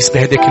بعمل أسيس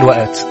بهداك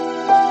الوقت؟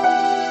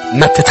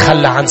 ما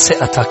تتخلى عن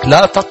ثقتك.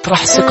 لا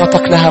تطرح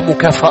ثقتك لها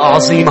مكافأة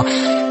عظيمة.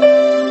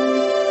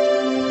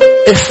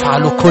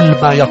 افعلوا كل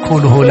ما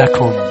يقوله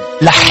لكم.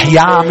 رح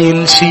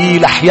يعمل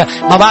شيء.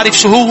 ما بعرف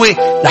شو هو.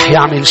 رح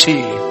يعمل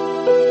شيء.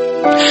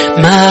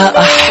 ما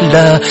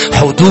أحلى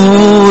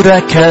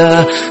حضورك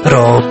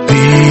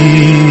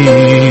ربي،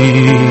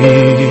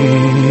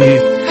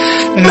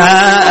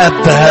 ما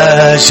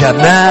أبهى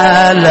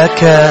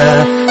جمالك.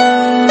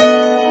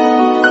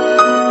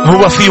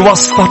 هو في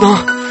وسطنا.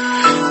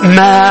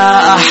 ما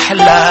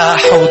أحلى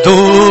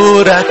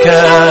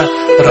حضورك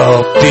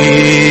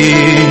ربي،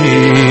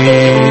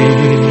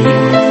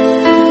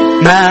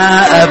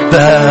 ما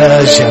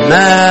أبهى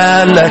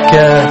جمالك.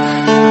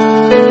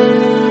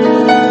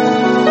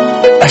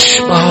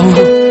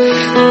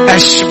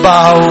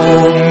 أشبع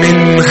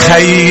من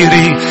خير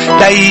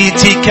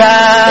بيتك،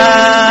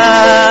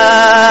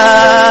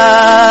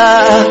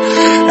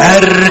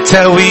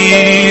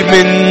 أرتوي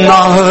من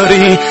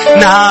نهر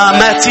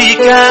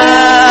نعمتك.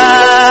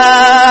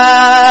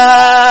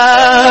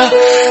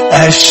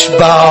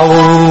 أشبع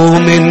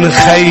من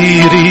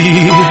خير،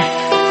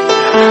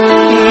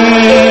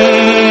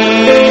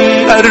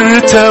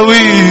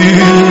 أرتوي.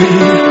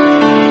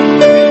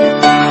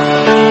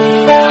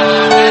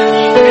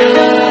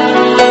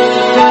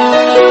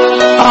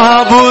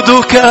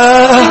 أعبدك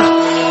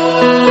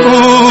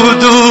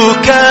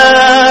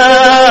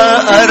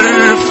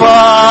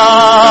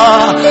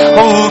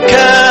أرفعك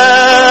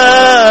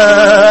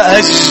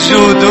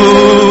أسجد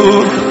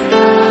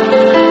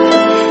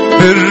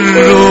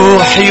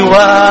بالروح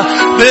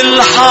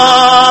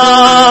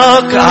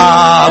وبالحق.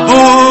 أعبد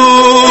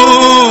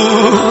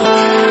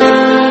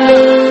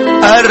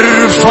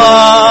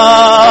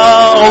أرفعك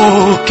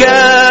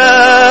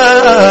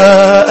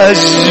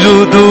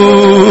أسجد.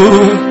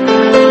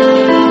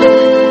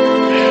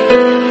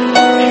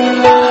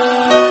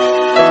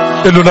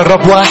 قلوا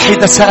للرب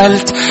واحدة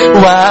سألت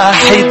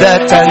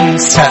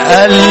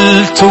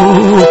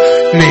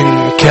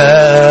منك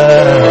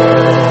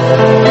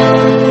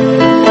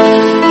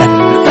أن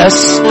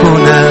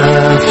أسكن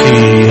في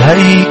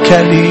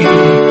هيكلي.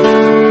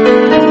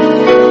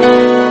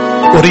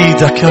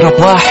 أريدك يا رب.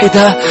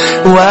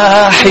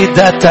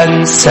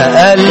 واحدة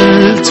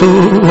سألت.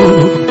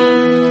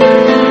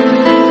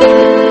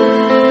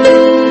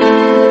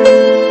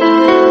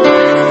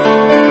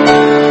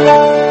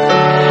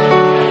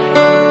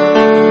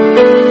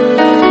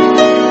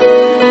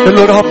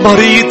 الرب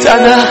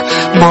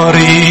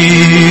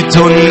مريض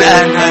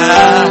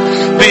أنا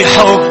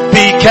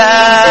بحبك.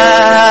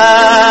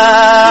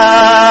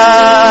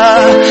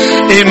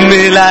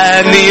 املأ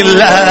املاني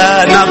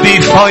الآن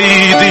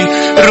بفيض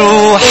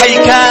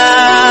روحك.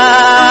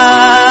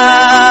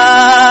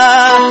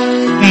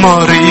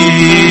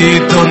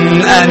 مريض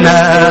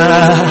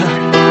أنا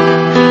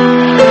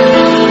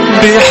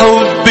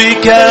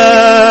بحبك،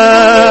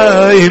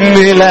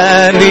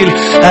 املاني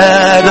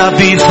الآن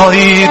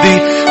بفيض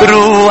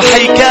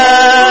روحك.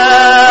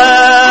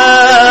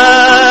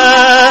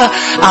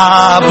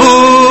 أعبدك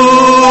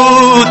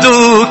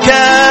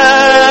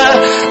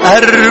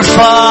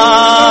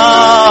أرفعك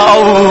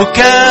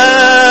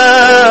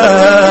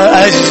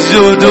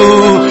أسجد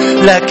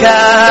لك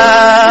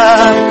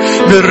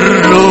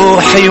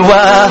بالروح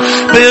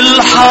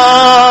وبالحق.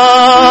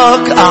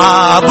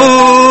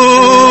 أعبدك.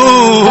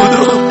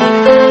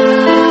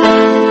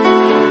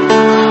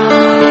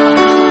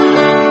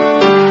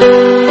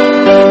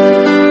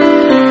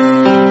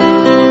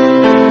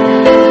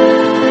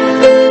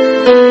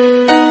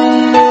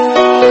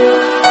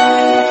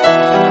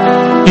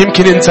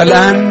 يمكن أنت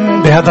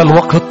الآن بهذا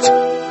الوقت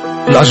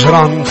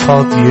الأجران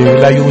فاضية،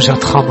 لا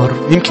يوجد خمر.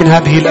 يمكن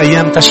هذه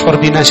الأيام تشعر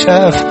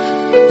بنشاف.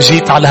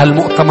 جيت على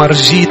هالمؤتمر،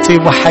 جيت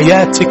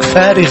وحياتك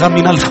فارغة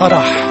من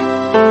الفرح.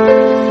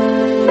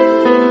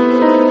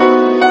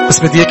 بس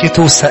بدي اياكي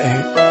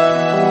توثقي،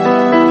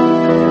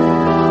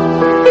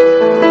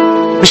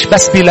 مش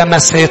بس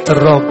بلمسات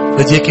الرب،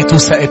 بدي اياكي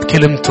توثقي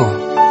بكلمته.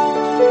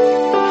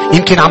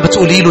 يمكن عم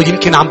بتقولي له،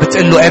 يمكن عم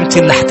بتقول له أنت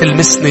اللي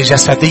حتلمسني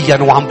جسديا،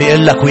 وعم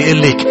بيقول لك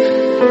ويقول لك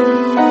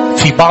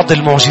في بعض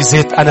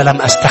المعجزات أنا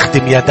لم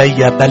أستخدم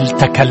يدي بل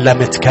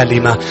تكلمت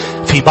كلمة.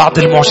 في بعض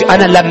المعجزات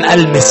أنا لم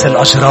ألمس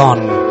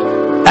الأجران،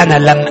 أنا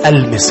لم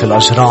ألمس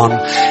الأجران،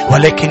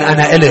 ولكن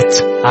أنا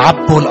قلت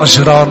عبوا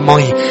الأجران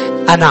مي.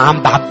 أنا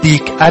عم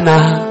بعبيك،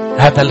 أنا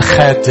هذا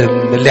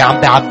الخادم اللي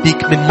عم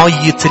بعبيك من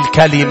مية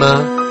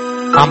الكلمة،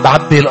 عم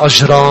بعبي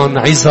الأجران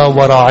عظة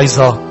ورا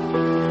عظة.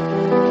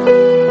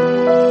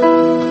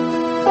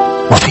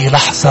 وفي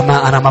لحظة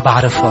أنا ما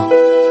بعرفها،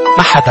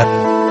 ما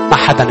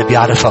حدا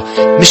بيعرفها،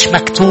 مش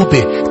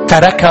مكتوبة،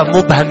 تركها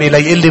مبهمة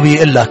ليقلي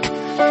ويقلك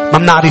ما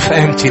بنعرف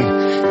امتى.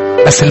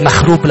 بس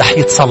المخروب رح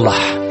يتصلح،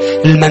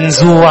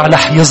 المنزوع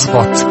رح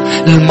يزبط،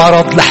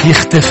 المرض رح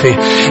يختفي،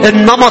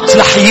 النمط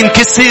رح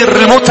ينكسر،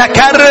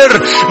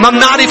 المتكرر ما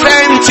بنعرف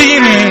امتى.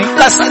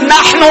 بس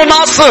نحن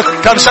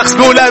نثق. كم شخص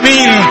بيقول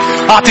امين؟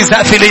 اعطي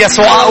زقفة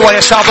ليسوع اقوى يا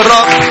شعب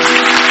الرب.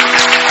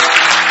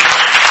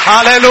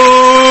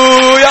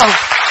 هاليلويا.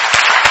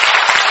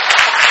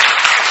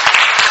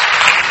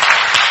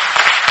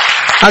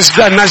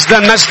 مجدا مجدا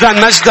مجدا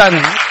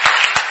مجدا.